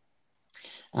over.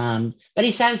 But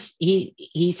he says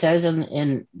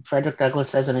in Frederick Douglass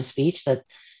says in his speech that,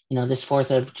 this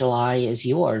 4th of July is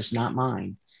yours, not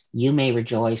mine. You may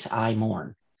rejoice, I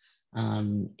mourn.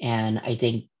 And I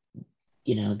think,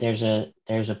 there's a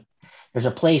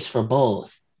place for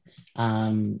both.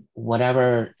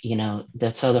 Whatever,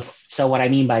 so what I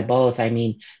mean by both, I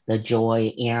mean the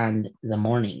joy and the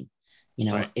mourning.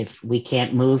 If we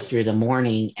can't move through the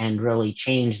mourning and really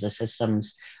change the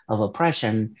systems of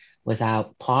oppression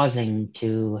without pausing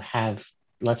to have,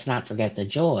 let's not forget the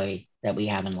joy that we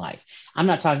have in life. I'm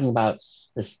not talking about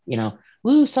this,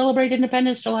 celebrate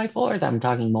independence July 4th. I'm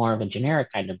talking more of a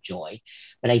generic kind of joy.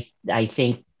 But I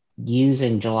think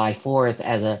using July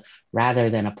 4th rather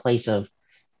than a place of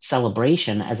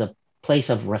celebration, as a place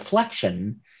of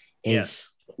reflection is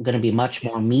going to be much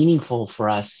more meaningful for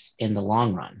us in the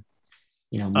long run,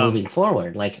 moving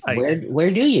forward.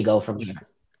 Where do you go from here?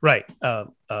 Right.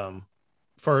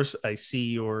 First, I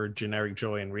see your generic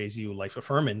joy and raise you life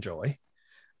affirming joy.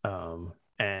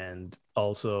 And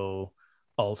also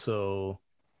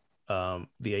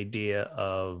the idea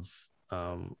of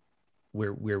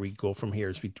where we go from here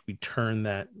is we turn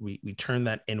that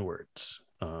inwards,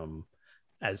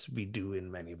 as we do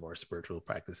in many of our spiritual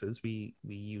practices. We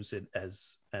use it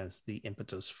as the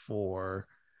impetus for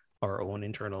our own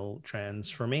internal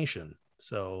transformation.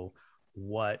 So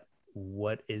what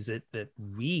is it that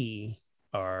we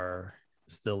are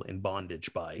still in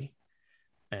bondage by,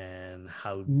 and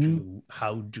how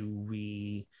do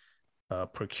we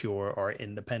procure our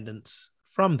independence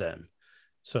from them?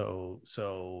 So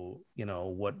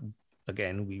what,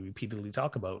 again, we repeatedly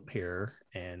talk about here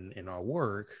and in our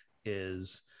work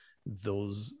is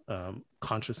those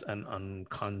conscious and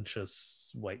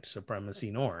unconscious white supremacy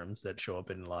norms that show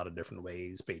up in a lot of different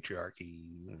ways: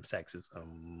 patriarchy,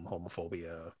 sexism,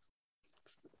 homophobia,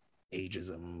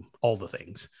 ageism, all the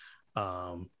things.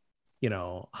 How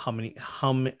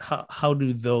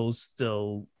do those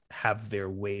still have their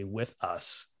way with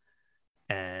us,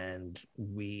 and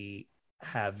we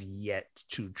have yet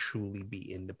to truly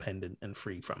be independent and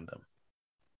free from them?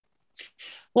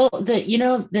 Well,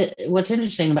 what's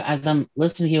interesting about, as I'm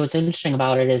listening to you, what's interesting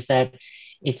about it is that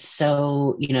it's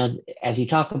so, as you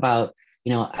talk about,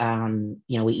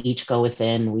 we each go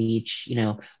within, we each,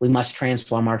 we must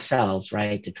transform ourselves,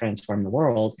 right, to transform the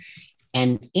world.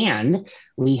 And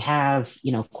we have,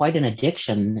 quite an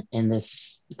addiction in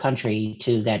this country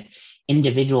to that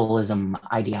individualism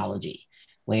ideology,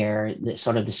 where the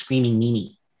sort of the screaming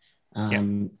Mimi,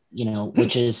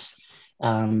 which is,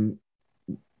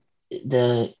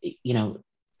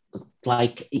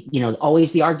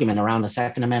 always the argument around the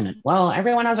Second Amendment. Well,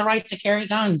 everyone has a right to carry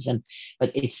guns,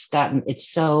 but it's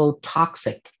so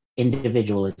toxic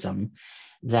individualism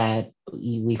that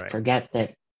we forget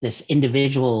that this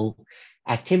individual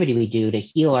activity we do to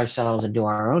heal ourselves and do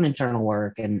our own internal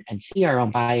work and see our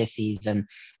own biases and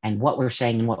what we're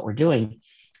saying and what we're doing,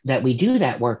 that we do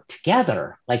that work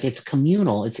together. Like, it's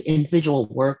communal, it's individual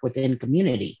work within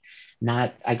community,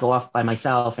 not I go off by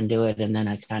myself and do it and then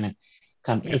I kind of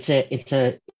come. Yeah.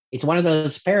 It's one of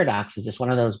those paradoxes. It's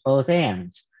one of those both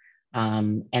ands.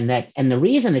 And the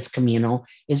reason it's communal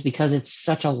is because it's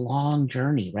such a long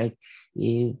journey, right?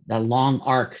 The long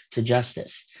arc to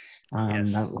justice,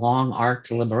 the long arc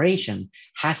to liberation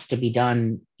has to be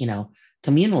done,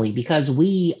 communally, because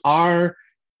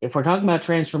if we're talking about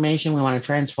transformation, we want to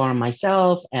transform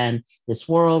myself and this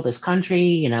world, this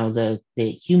country, the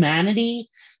humanity.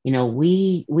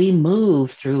 We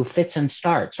move through fits and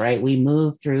starts, right? We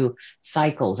move through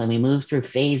cycles and we move through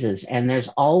phases, and there's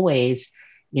always,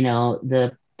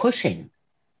 the pushing,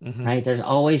 right? There's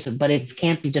always, but it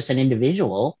can't be just an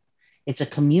individual. It's a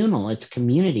communal, it's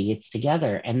community, it's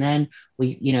together. And then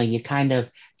you kind of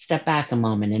step back a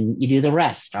moment and you do the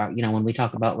rest. When we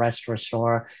talk about rest,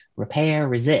 restore, repair,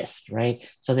 resist, right?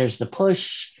 So there's the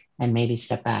push and maybe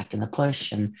step back, and the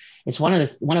push. And it's one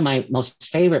of my most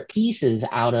favorite pieces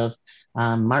out of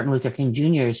Martin Luther King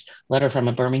Jr.'s letter from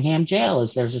a Birmingham jail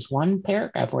is there's this one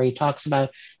paragraph where he talks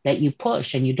about that you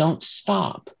push and you don't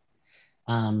stop,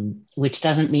 which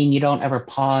doesn't mean you don't ever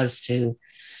pause to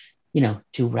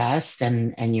rest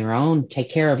and your own,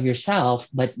 take care of yourself,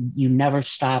 but you never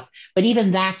stop. But even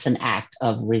that's an act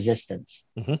of resistance,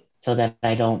 so that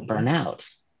I don't burn out,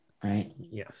 right?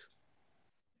 Yes.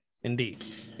 Indeed.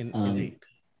 Indeed.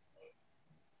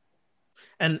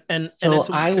 And so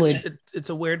it's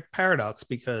a weird paradox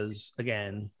because,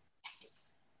 again,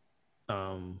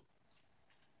 in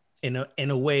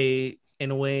a way,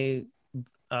 the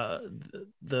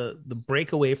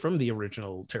breakaway from the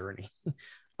original tyranny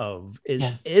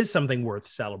is something worth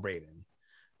celebrating,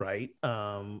 right?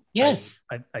 Yes,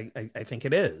 I think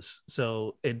it is.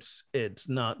 So it's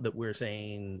not that we're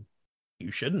saying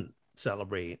you shouldn't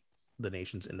celebrate the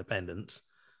nation's independence,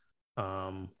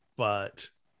 but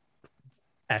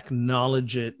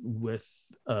acknowledge it with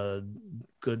a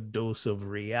good dose of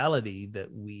reality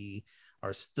that we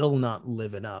are still not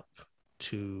living up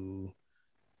to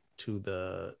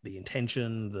the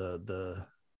intention, the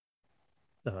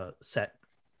set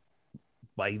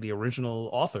by the original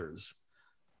authors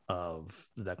of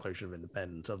the Declaration of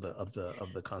Independence, of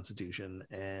the Constitution,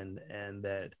 and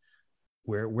that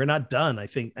we're not done. I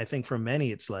think for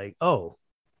many it's like, oh,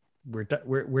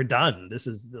 we're done. This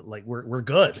is like we're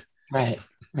good, right.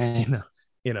 and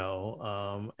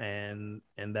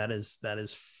that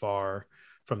is far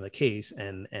from the case.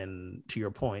 And to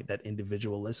your point, that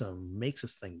individualism makes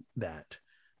us think that.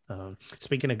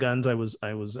 Speaking of guns, I was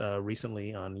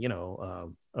recently on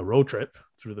a road trip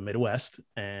through the Midwest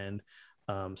and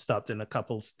stopped in a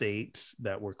couple states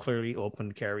that were clearly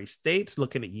open carry states,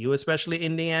 looking at you, especially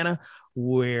Indiana,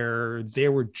 where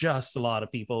there were just a lot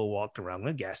of people who walked around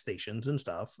with gas stations and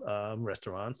stuff,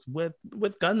 restaurants with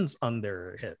guns on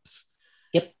their hips.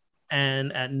 Yep.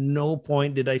 And at no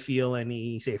point did I feel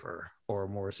any safer or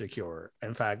more secure.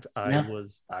 In fact, I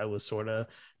was sort of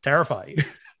terrified.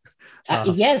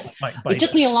 Yes, it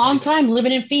took me a long time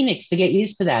living in Phoenix to get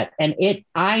used to that, and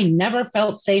I never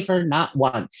felt safer, not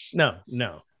once. No.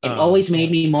 It always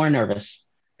made me more nervous.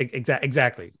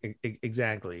 Exactly.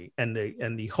 And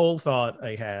the whole thought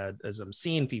I had as I'm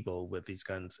seeing people with these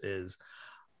guns is,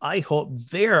 I hope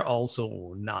they're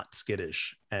also not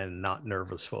skittish and not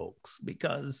nervous folks,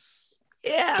 because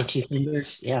Itchy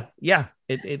fingers. Yeah.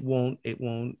 it won't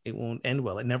end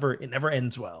well. It never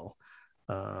ends well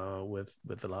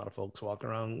with a lot of folks walking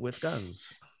around with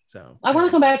guns. So I want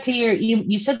to come back to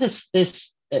you said this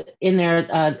in there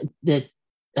that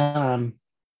now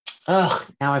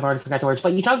I've already forgot the words,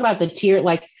 but you talked about the tier,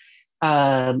 like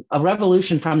a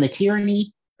revolution from the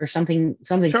tyranny or something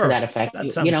sure, to that effect.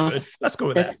 That sounds good. Let's go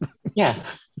with that. Yeah.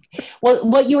 Well,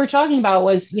 what you were talking about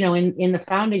was, in the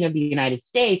founding of the United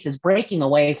States, is breaking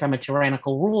away from a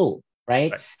tyrannical rule,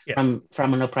 right? Yes.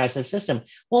 From an oppressive system.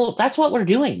 Well, that's what we're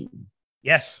doing.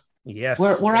 Yes.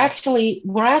 We're actually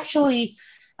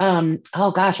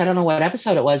oh gosh, I don't know what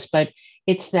episode it was, but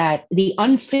it's that the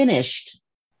unfinished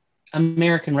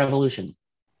American Revolution.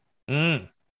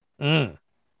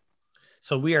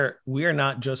 So we are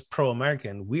not just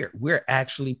pro-American. We're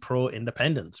actually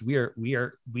pro-independence. We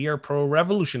are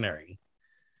pro-revolutionary.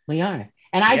 We are,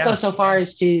 and I'd go so far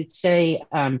as to say,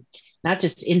 not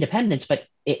just independence, but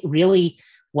it really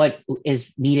what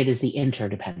is needed is the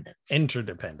interdependence.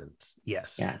 Interdependence,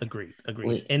 yes. Yeah. Agreed.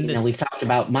 We've talked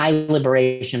about my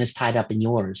liberation is tied up in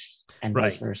yours, and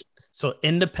vice versa. So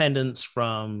independence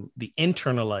from the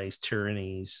internalized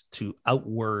tyrannies to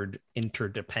outward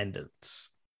interdependence.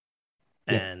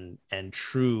 And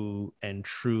true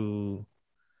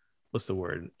what's the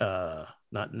word,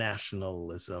 not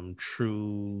nationalism,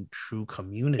 true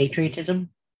community,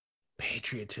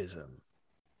 patriotism.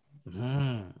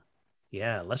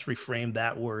 Yeah, let's reframe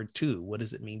that word too. What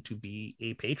does it mean to be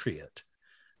a patriot,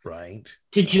 right?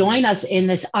 To join us in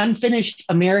this unfinished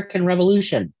American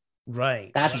Revolution.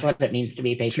 Right. That's what it means to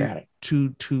be patriotic.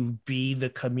 To be the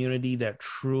community that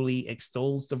truly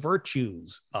extols the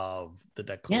virtues of the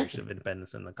Declaration of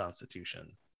Independence and the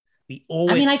Constitution. To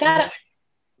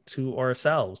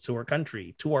ourselves, to our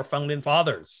country, to our founding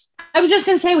fathers. I was just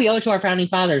going to say we owe it to our founding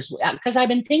fathers, because I've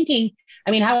been thinking,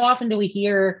 how often do we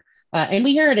hear, and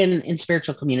we hear it in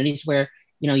spiritual communities where,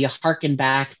 you hearken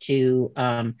back to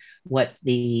what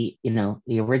the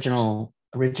original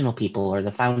people or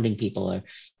the founding people are.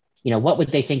 What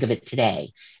would they think of it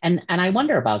today? And I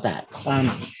wonder about that.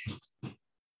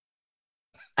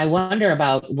 I wonder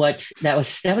about what that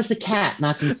was the cat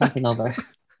knocking something over.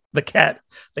 The cat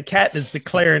is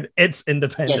declaring its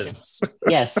independence.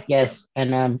 Yes.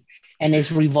 And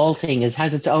is revolting,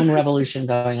 has its own revolution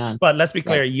going on. But let's be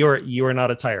clear, you are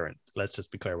not a tyrant. Let's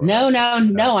just be clear about that.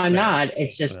 No, I'm not.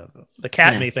 It's just the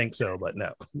cat may think so, but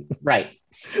no. Right.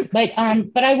 But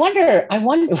I wonder,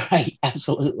 right,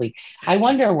 absolutely. I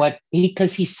wonder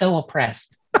because he's so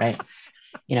oppressed, right?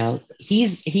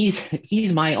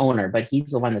 He's my owner, but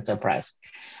he's the one that's oppressed.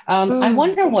 I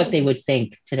wonder what they would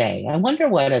think today. I wonder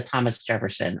what a Thomas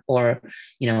Jefferson or,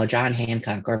 a John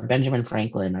Hancock or Benjamin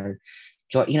Franklin or,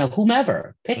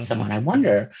 whomever, pick someone. I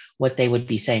wonder what they would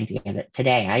be saying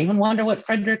today. I even wonder what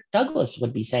Frederick Douglass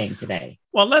would be saying today.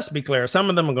 Well, let's be clear. Some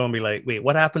of them are going to be like, wait,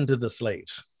 what happened to the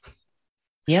slaves?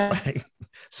 Yeah. Right?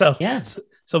 So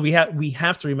we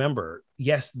have to remember,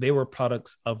 yes, they were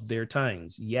products of their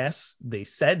times. Yes, they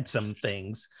said some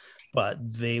things, but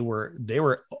they were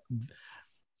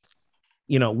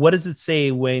what does it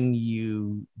say when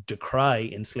you decry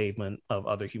enslavement of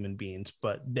other human beings,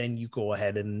 but then you go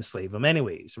ahead and enslave them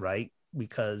anyways, right?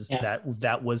 Because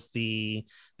that was the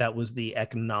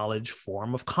acknowledged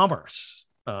form of commerce,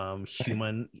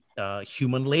 human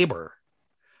labor.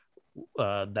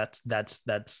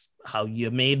 That's how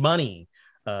you made money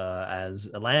as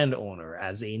a landowner,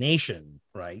 as a nation,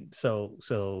 right?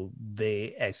 So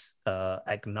they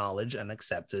acknowledged and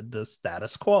accepted the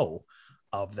status quo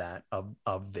of that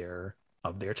of their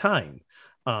time.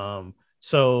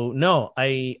 So no,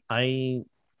 I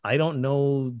don't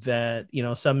know that,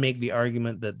 some make the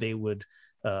argument that they would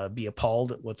be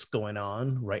appalled at what's going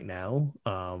on right now.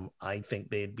 I think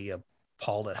they'd be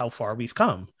appalled at how far we've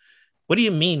come. What do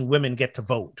you mean women get to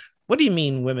vote? What do you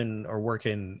mean women are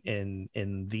working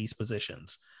in these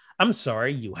positions? I'm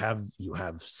sorry, you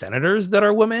have senators that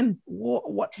are women.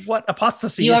 What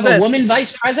apostasy is this? You have a woman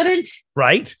vice president,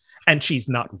 right? And she's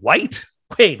not white.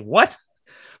 Wait, what?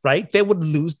 Right? They would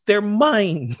lose their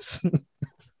minds.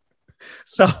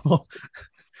 So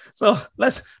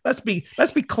let's be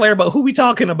clear about who we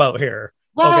talking about here.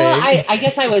 Well, okay. I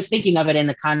guess I was thinking of it in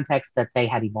the context that they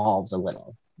had evolved a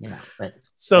little, But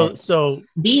so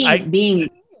being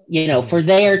for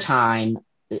their time,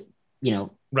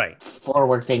 right,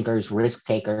 forward thinkers, risk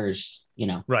takers,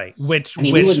 right. Which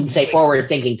we wouldn't say forward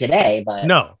thinking today, but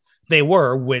no, They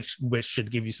were, which should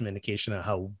give you some indication of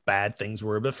how bad things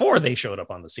were before they showed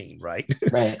up on the scene, right?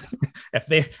 Right.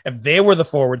 if they were the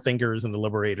forward thinkers and the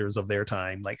liberators of their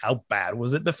time, like how bad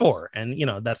was it before? And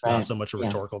that's not so much a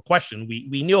rhetorical question.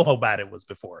 We knew how bad it was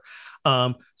before.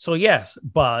 So yes,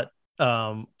 but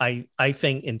I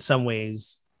think in some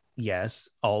ways, yes,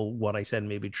 all what I said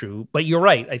may be true, but you're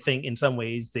right. I think in some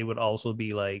ways they would also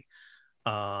be like,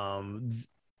 not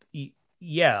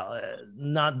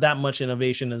that much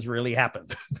innovation has really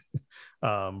happened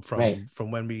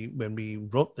from when we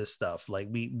wrote this stuff. Like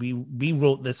we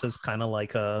wrote this as kind of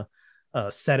like a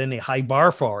setting a high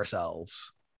bar for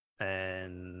ourselves,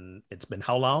 and it's been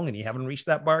how long, and you haven't reached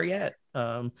that bar yet.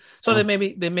 So there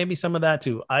may be some of that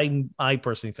too. I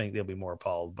personally think they'll be more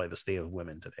appalled by the state of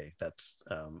women today. That's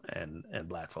and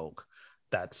Black folk.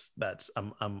 That's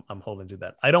I'm holding to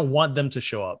that. I don't want them to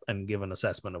show up and give an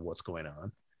assessment of what's going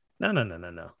on.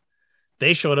 No.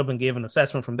 They showed up and gave an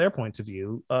assessment from their points of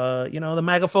view. The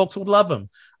MAGA folks would love them.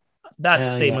 That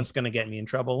statement's going to get me in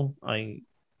trouble.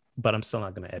 But I'm still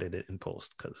not going to edit it in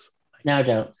post because.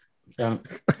 No, don't.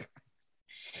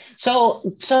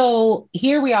 So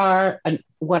here we are,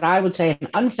 what I would say an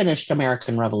unfinished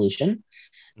American Revolution,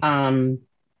 and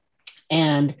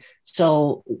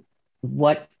so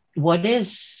what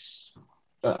is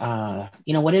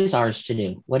what is ours to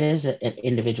do? What is an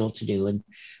individual to do? And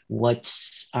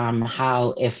what's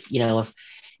how if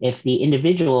the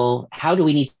individual, how do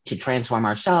we need to transform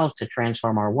ourselves to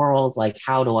transform our world? Like,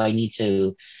 how do I need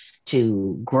to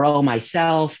grow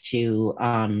myself, to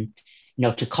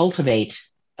cultivate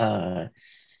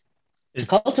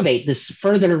this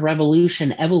further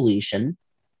evolution.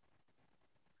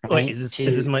 Right? Wait, is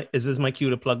this my cue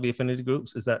to plug the affinity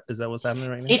groups? Is that what's happening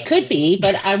right now? It could be,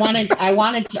 but I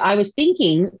was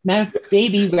thinking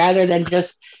maybe rather than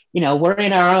just, we're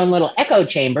in our own little echo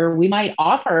chamber, we might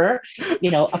offer,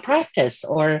 a practice,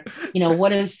 or,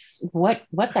 what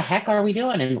the heck are we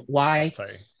doing and why?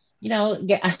 Sorry.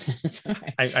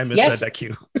 I misread that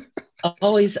cue.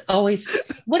 always,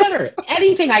 whatever.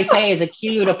 Anything I say is a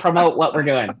cue to promote what we're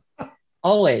doing.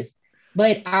 Always.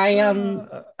 But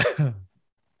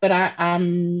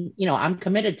I'm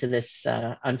committed to this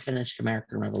unfinished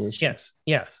American Revolution.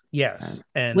 Yes.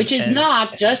 Which is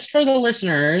not, just for the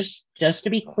listeners, just to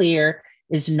be clear,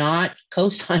 is not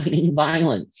co-signing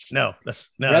violence. No,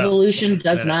 revolution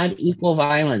does not equal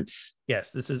violence.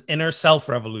 Yes, this is inner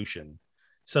self-revolution.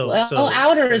 So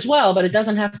outer as well, but it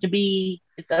doesn't have to be.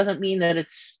 It doesn't mean that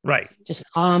it's right. Just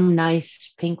calm,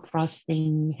 nice, pink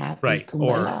frosting, happy. Right,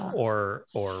 or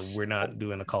we're not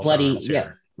doing a call bloody, to arms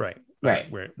here. Right.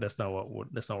 That's not what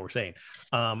we're saying.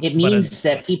 It means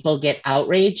that people get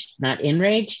outraged, not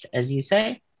enraged, as you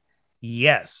say.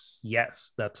 Yes,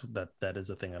 that is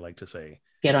a thing I like to say.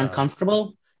 Get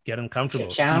uncomfortable. Get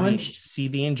uncomfortable. See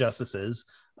the injustices.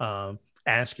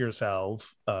 Ask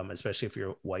yourself, especially if you're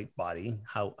a white body,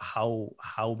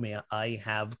 how may I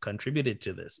have contributed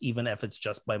to this, even if it's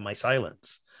just by my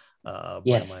silence.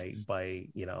 Yes.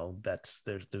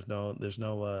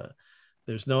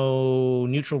 There's no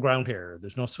neutral ground here.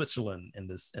 There's no Switzerland in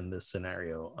this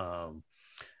scenario.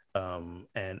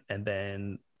 And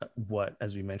then what,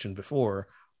 as we mentioned before,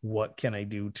 what can I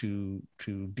do to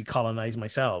decolonize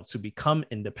myself, to become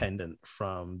independent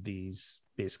from these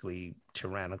basically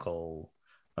tyrannical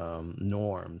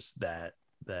norms that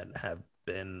have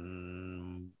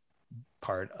been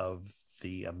part of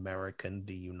the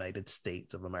United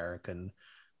States of American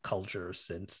culture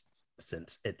since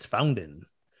its founding.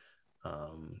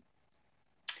 And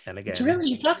again, it's really,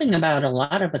 you're talking about a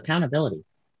lot of accountability.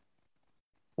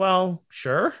 Well,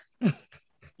 sure.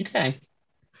 Okay.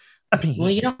 I mean, well,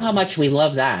 you know how much we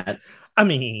love that. I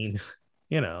mean,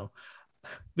 we don't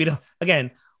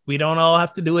all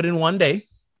have to do it in one day.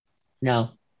 No.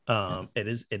 It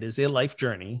is a life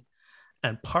journey.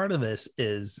 And part of this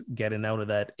is getting out of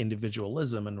that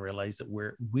individualism and realize that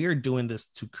we're doing this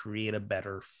to create a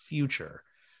better future.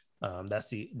 That's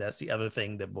the other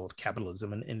thing that both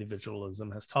capitalism and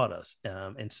individualism has taught us.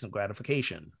 Instant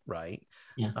gratification, right?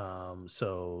 Yeah.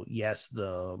 So yes,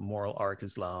 the moral arc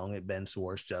is long. It bends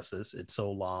towards justice. It's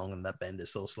so long, and that bend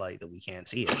is so slight that we can't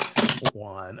see it.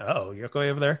 You're going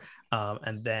over there.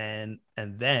 And then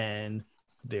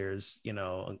there's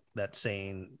that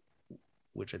saying,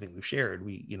 which I think we've shared.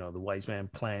 The wise man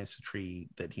plants a tree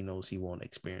that he knows he won't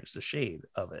experience the shade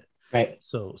of it. Right.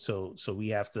 So we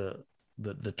have to.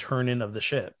 The turning of the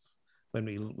ship, when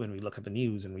we look at the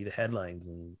news and read the headlines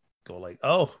and go like,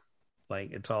 oh,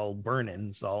 like it's all burning,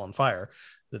 it's all on fire.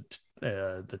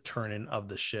 The turning of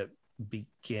the ship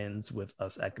begins with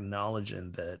us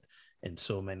acknowledging that in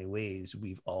so many ways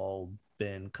we've all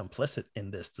been complicit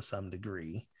in this to some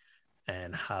degree,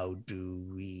 and how do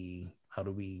we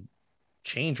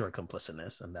change our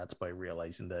complicitness? And that's by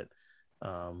realizing that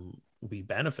we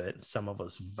benefit, some of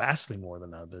us vastly more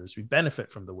than others. We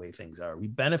benefit from the way things are. We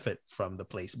benefit from the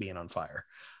place being on fire.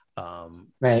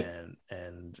 Right.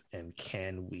 And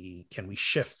can we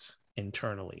shift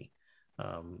internally?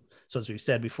 So as we've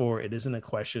said before, it isn't a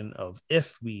question of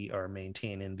if we are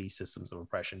maintaining these systems of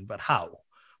oppression, but how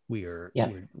we're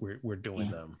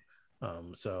doing them.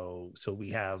 So we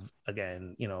have,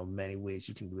 again, many ways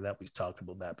you can do that. We've talked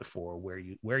about that before.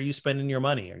 Where are you spending your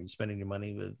money? Are you spending your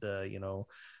money with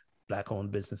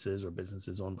Black-owned businesses or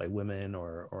businesses owned by women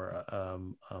or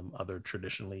other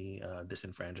traditionally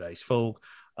disenfranchised folk?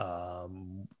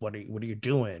 What are you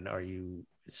doing? Are you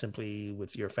simply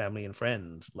with your family and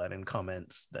friends letting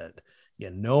comments that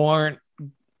aren't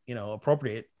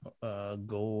appropriate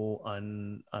go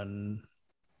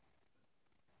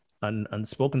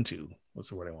unspoken to? What's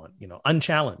the word I want?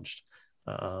 Unchallenged.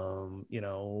 So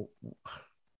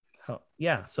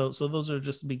those are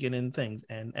just the beginning things.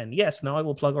 And yes, now I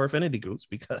will plug our affinity groups,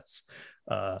 because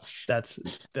that's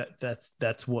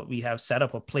what we have set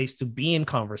up, a place to be in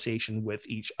conversation with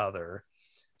each other,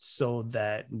 so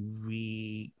that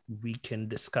we can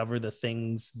discover the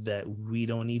things that we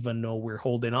don't even know we're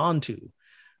holding on to.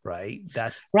 Right.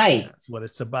 That's what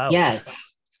it's about. Yes.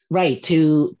 Right.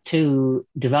 To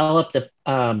develop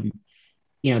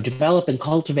develop and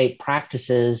cultivate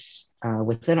practices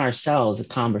within ourselves,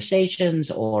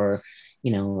 conversations or,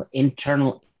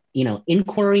 internal,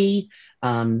 inquiry,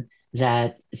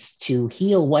 that to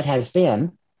heal what has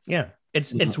been. Yeah.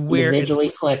 It's where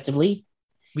individually, collectively,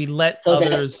 we let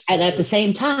others, and at the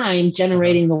same time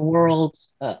generating the world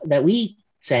that we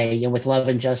say, with love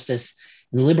and justice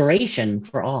and liberation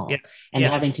for all, and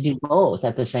having to do both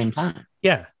at the same time.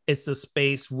 Yeah. It's the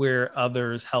space where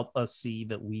others help us see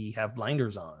that we have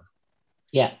blinders on.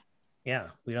 Yeah. Yeah.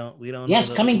 We don't. Yes.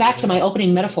 Coming back to my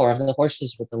opening metaphor of the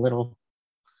horses with the little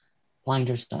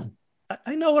blinders on.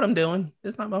 I know what I'm doing.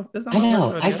 It's not my. I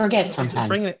know. I forget sometimes.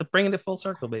 Bringing it full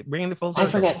circle, babe. Bringing it full circle.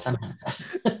 I forget sometimes.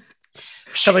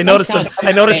 Because I noticed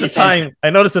the time.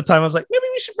 I was like, maybe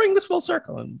we should bring this full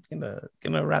circle and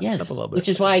gonna wrap this up a little bit. Which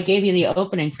is why I gave you the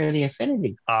opening for the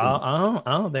affinity.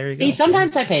 There you go. See,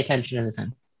 sometimes I pay attention to the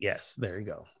time. Yes, there you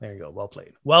go. Well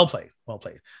played.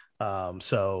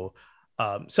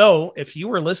 So if you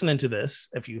were listening to this,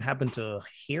 if you happen to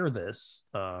hear this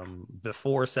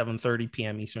before 7:30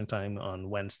 p.m. Eastern time on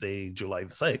Wednesday, July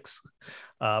the 6th,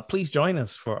 please join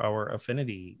us for our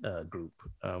affinity group.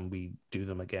 We do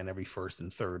them again every first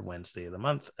and third Wednesday of the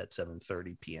month at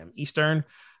 7:30 p.m. Eastern.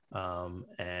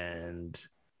 And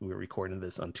we're recording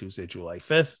this on Tuesday, July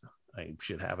 5th. I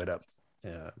should have it up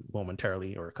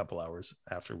momentarily, or a couple hours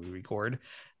after we record.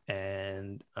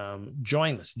 And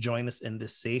join us in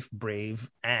this safe, brave,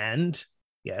 and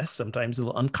yes, sometimes a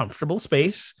little uncomfortable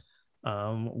space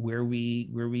where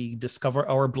we discover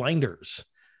our blinders,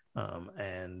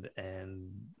 and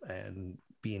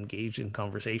be engaged in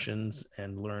conversations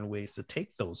and learn ways to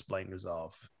take those blinders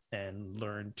off, and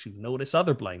learn to notice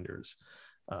other blinders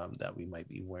that we might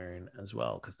be wearing as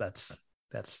well, because that's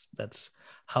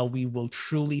how we will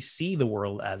truly see the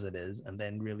world as it is, and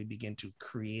then really begin to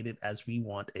create it as we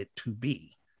want it to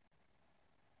be.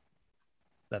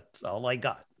 That's all I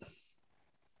got.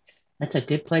 That's a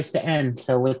good place to end.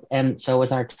 So with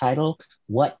our title,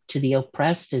 "What to the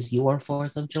Oppressed is Your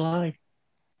 4th of July."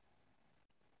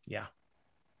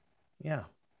 Yeah.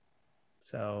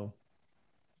 So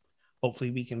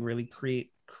hopefully we can really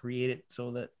create it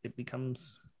so that it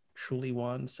becomes truly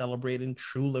one celebrating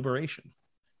true liberation.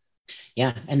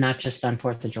 Yeah, and not just on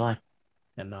 4th of July.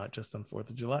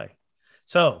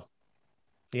 So,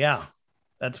 yeah,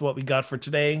 that's what we got for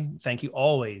today. Thank you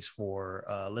always for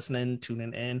listening,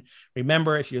 tuning in.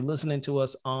 Remember, if you're listening to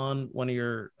us on one of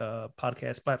your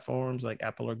podcast platforms like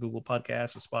Apple or Google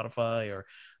Podcasts or Spotify or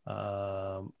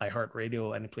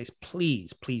iHeartRadio, any place,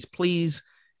 please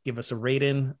give us a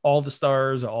rating, all the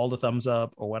stars or all the thumbs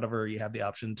up or whatever you have the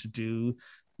option to do.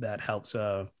 That helps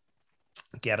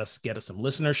get us some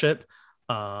listenership.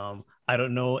 I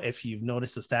don't know if you've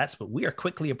noticed the stats, but we are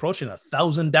quickly approaching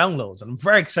 1,000 downloads, and I'm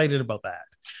very excited about that.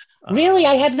 Really?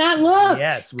 I had not looked.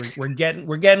 Yes, we're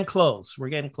getting close.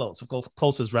 Of course,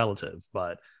 close is relative,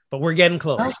 but we're getting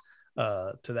close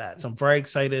to that. So I'm very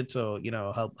excited to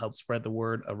help spread the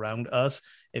word around us.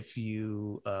 If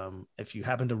you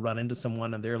happen to run into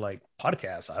someone and they're like,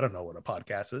 podcast, I don't know what a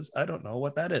podcast is. I don't know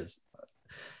what that is.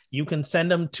 You can send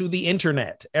them to the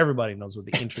internet. Everybody knows what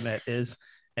the internet is.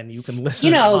 And you can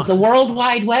listen. The World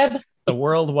Wide Web. The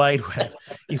World Wide Web.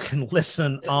 You can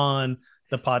listen on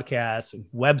the podcast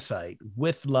website,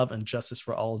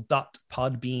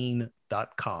 withloveandjusticeforall.podbean.com.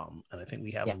 projectsanctus.com. And I think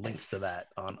we have Yes. links to that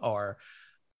on our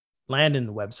Landon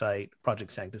website,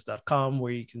 projectsanctus.com,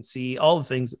 where you can see all the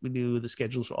things that we do, the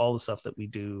schedules for all the stuff that we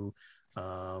do.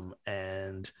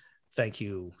 And thank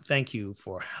you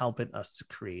for helping us to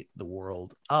create the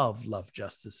world of love,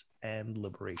 justice, and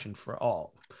liberation for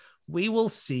all. We will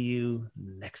see you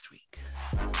next week.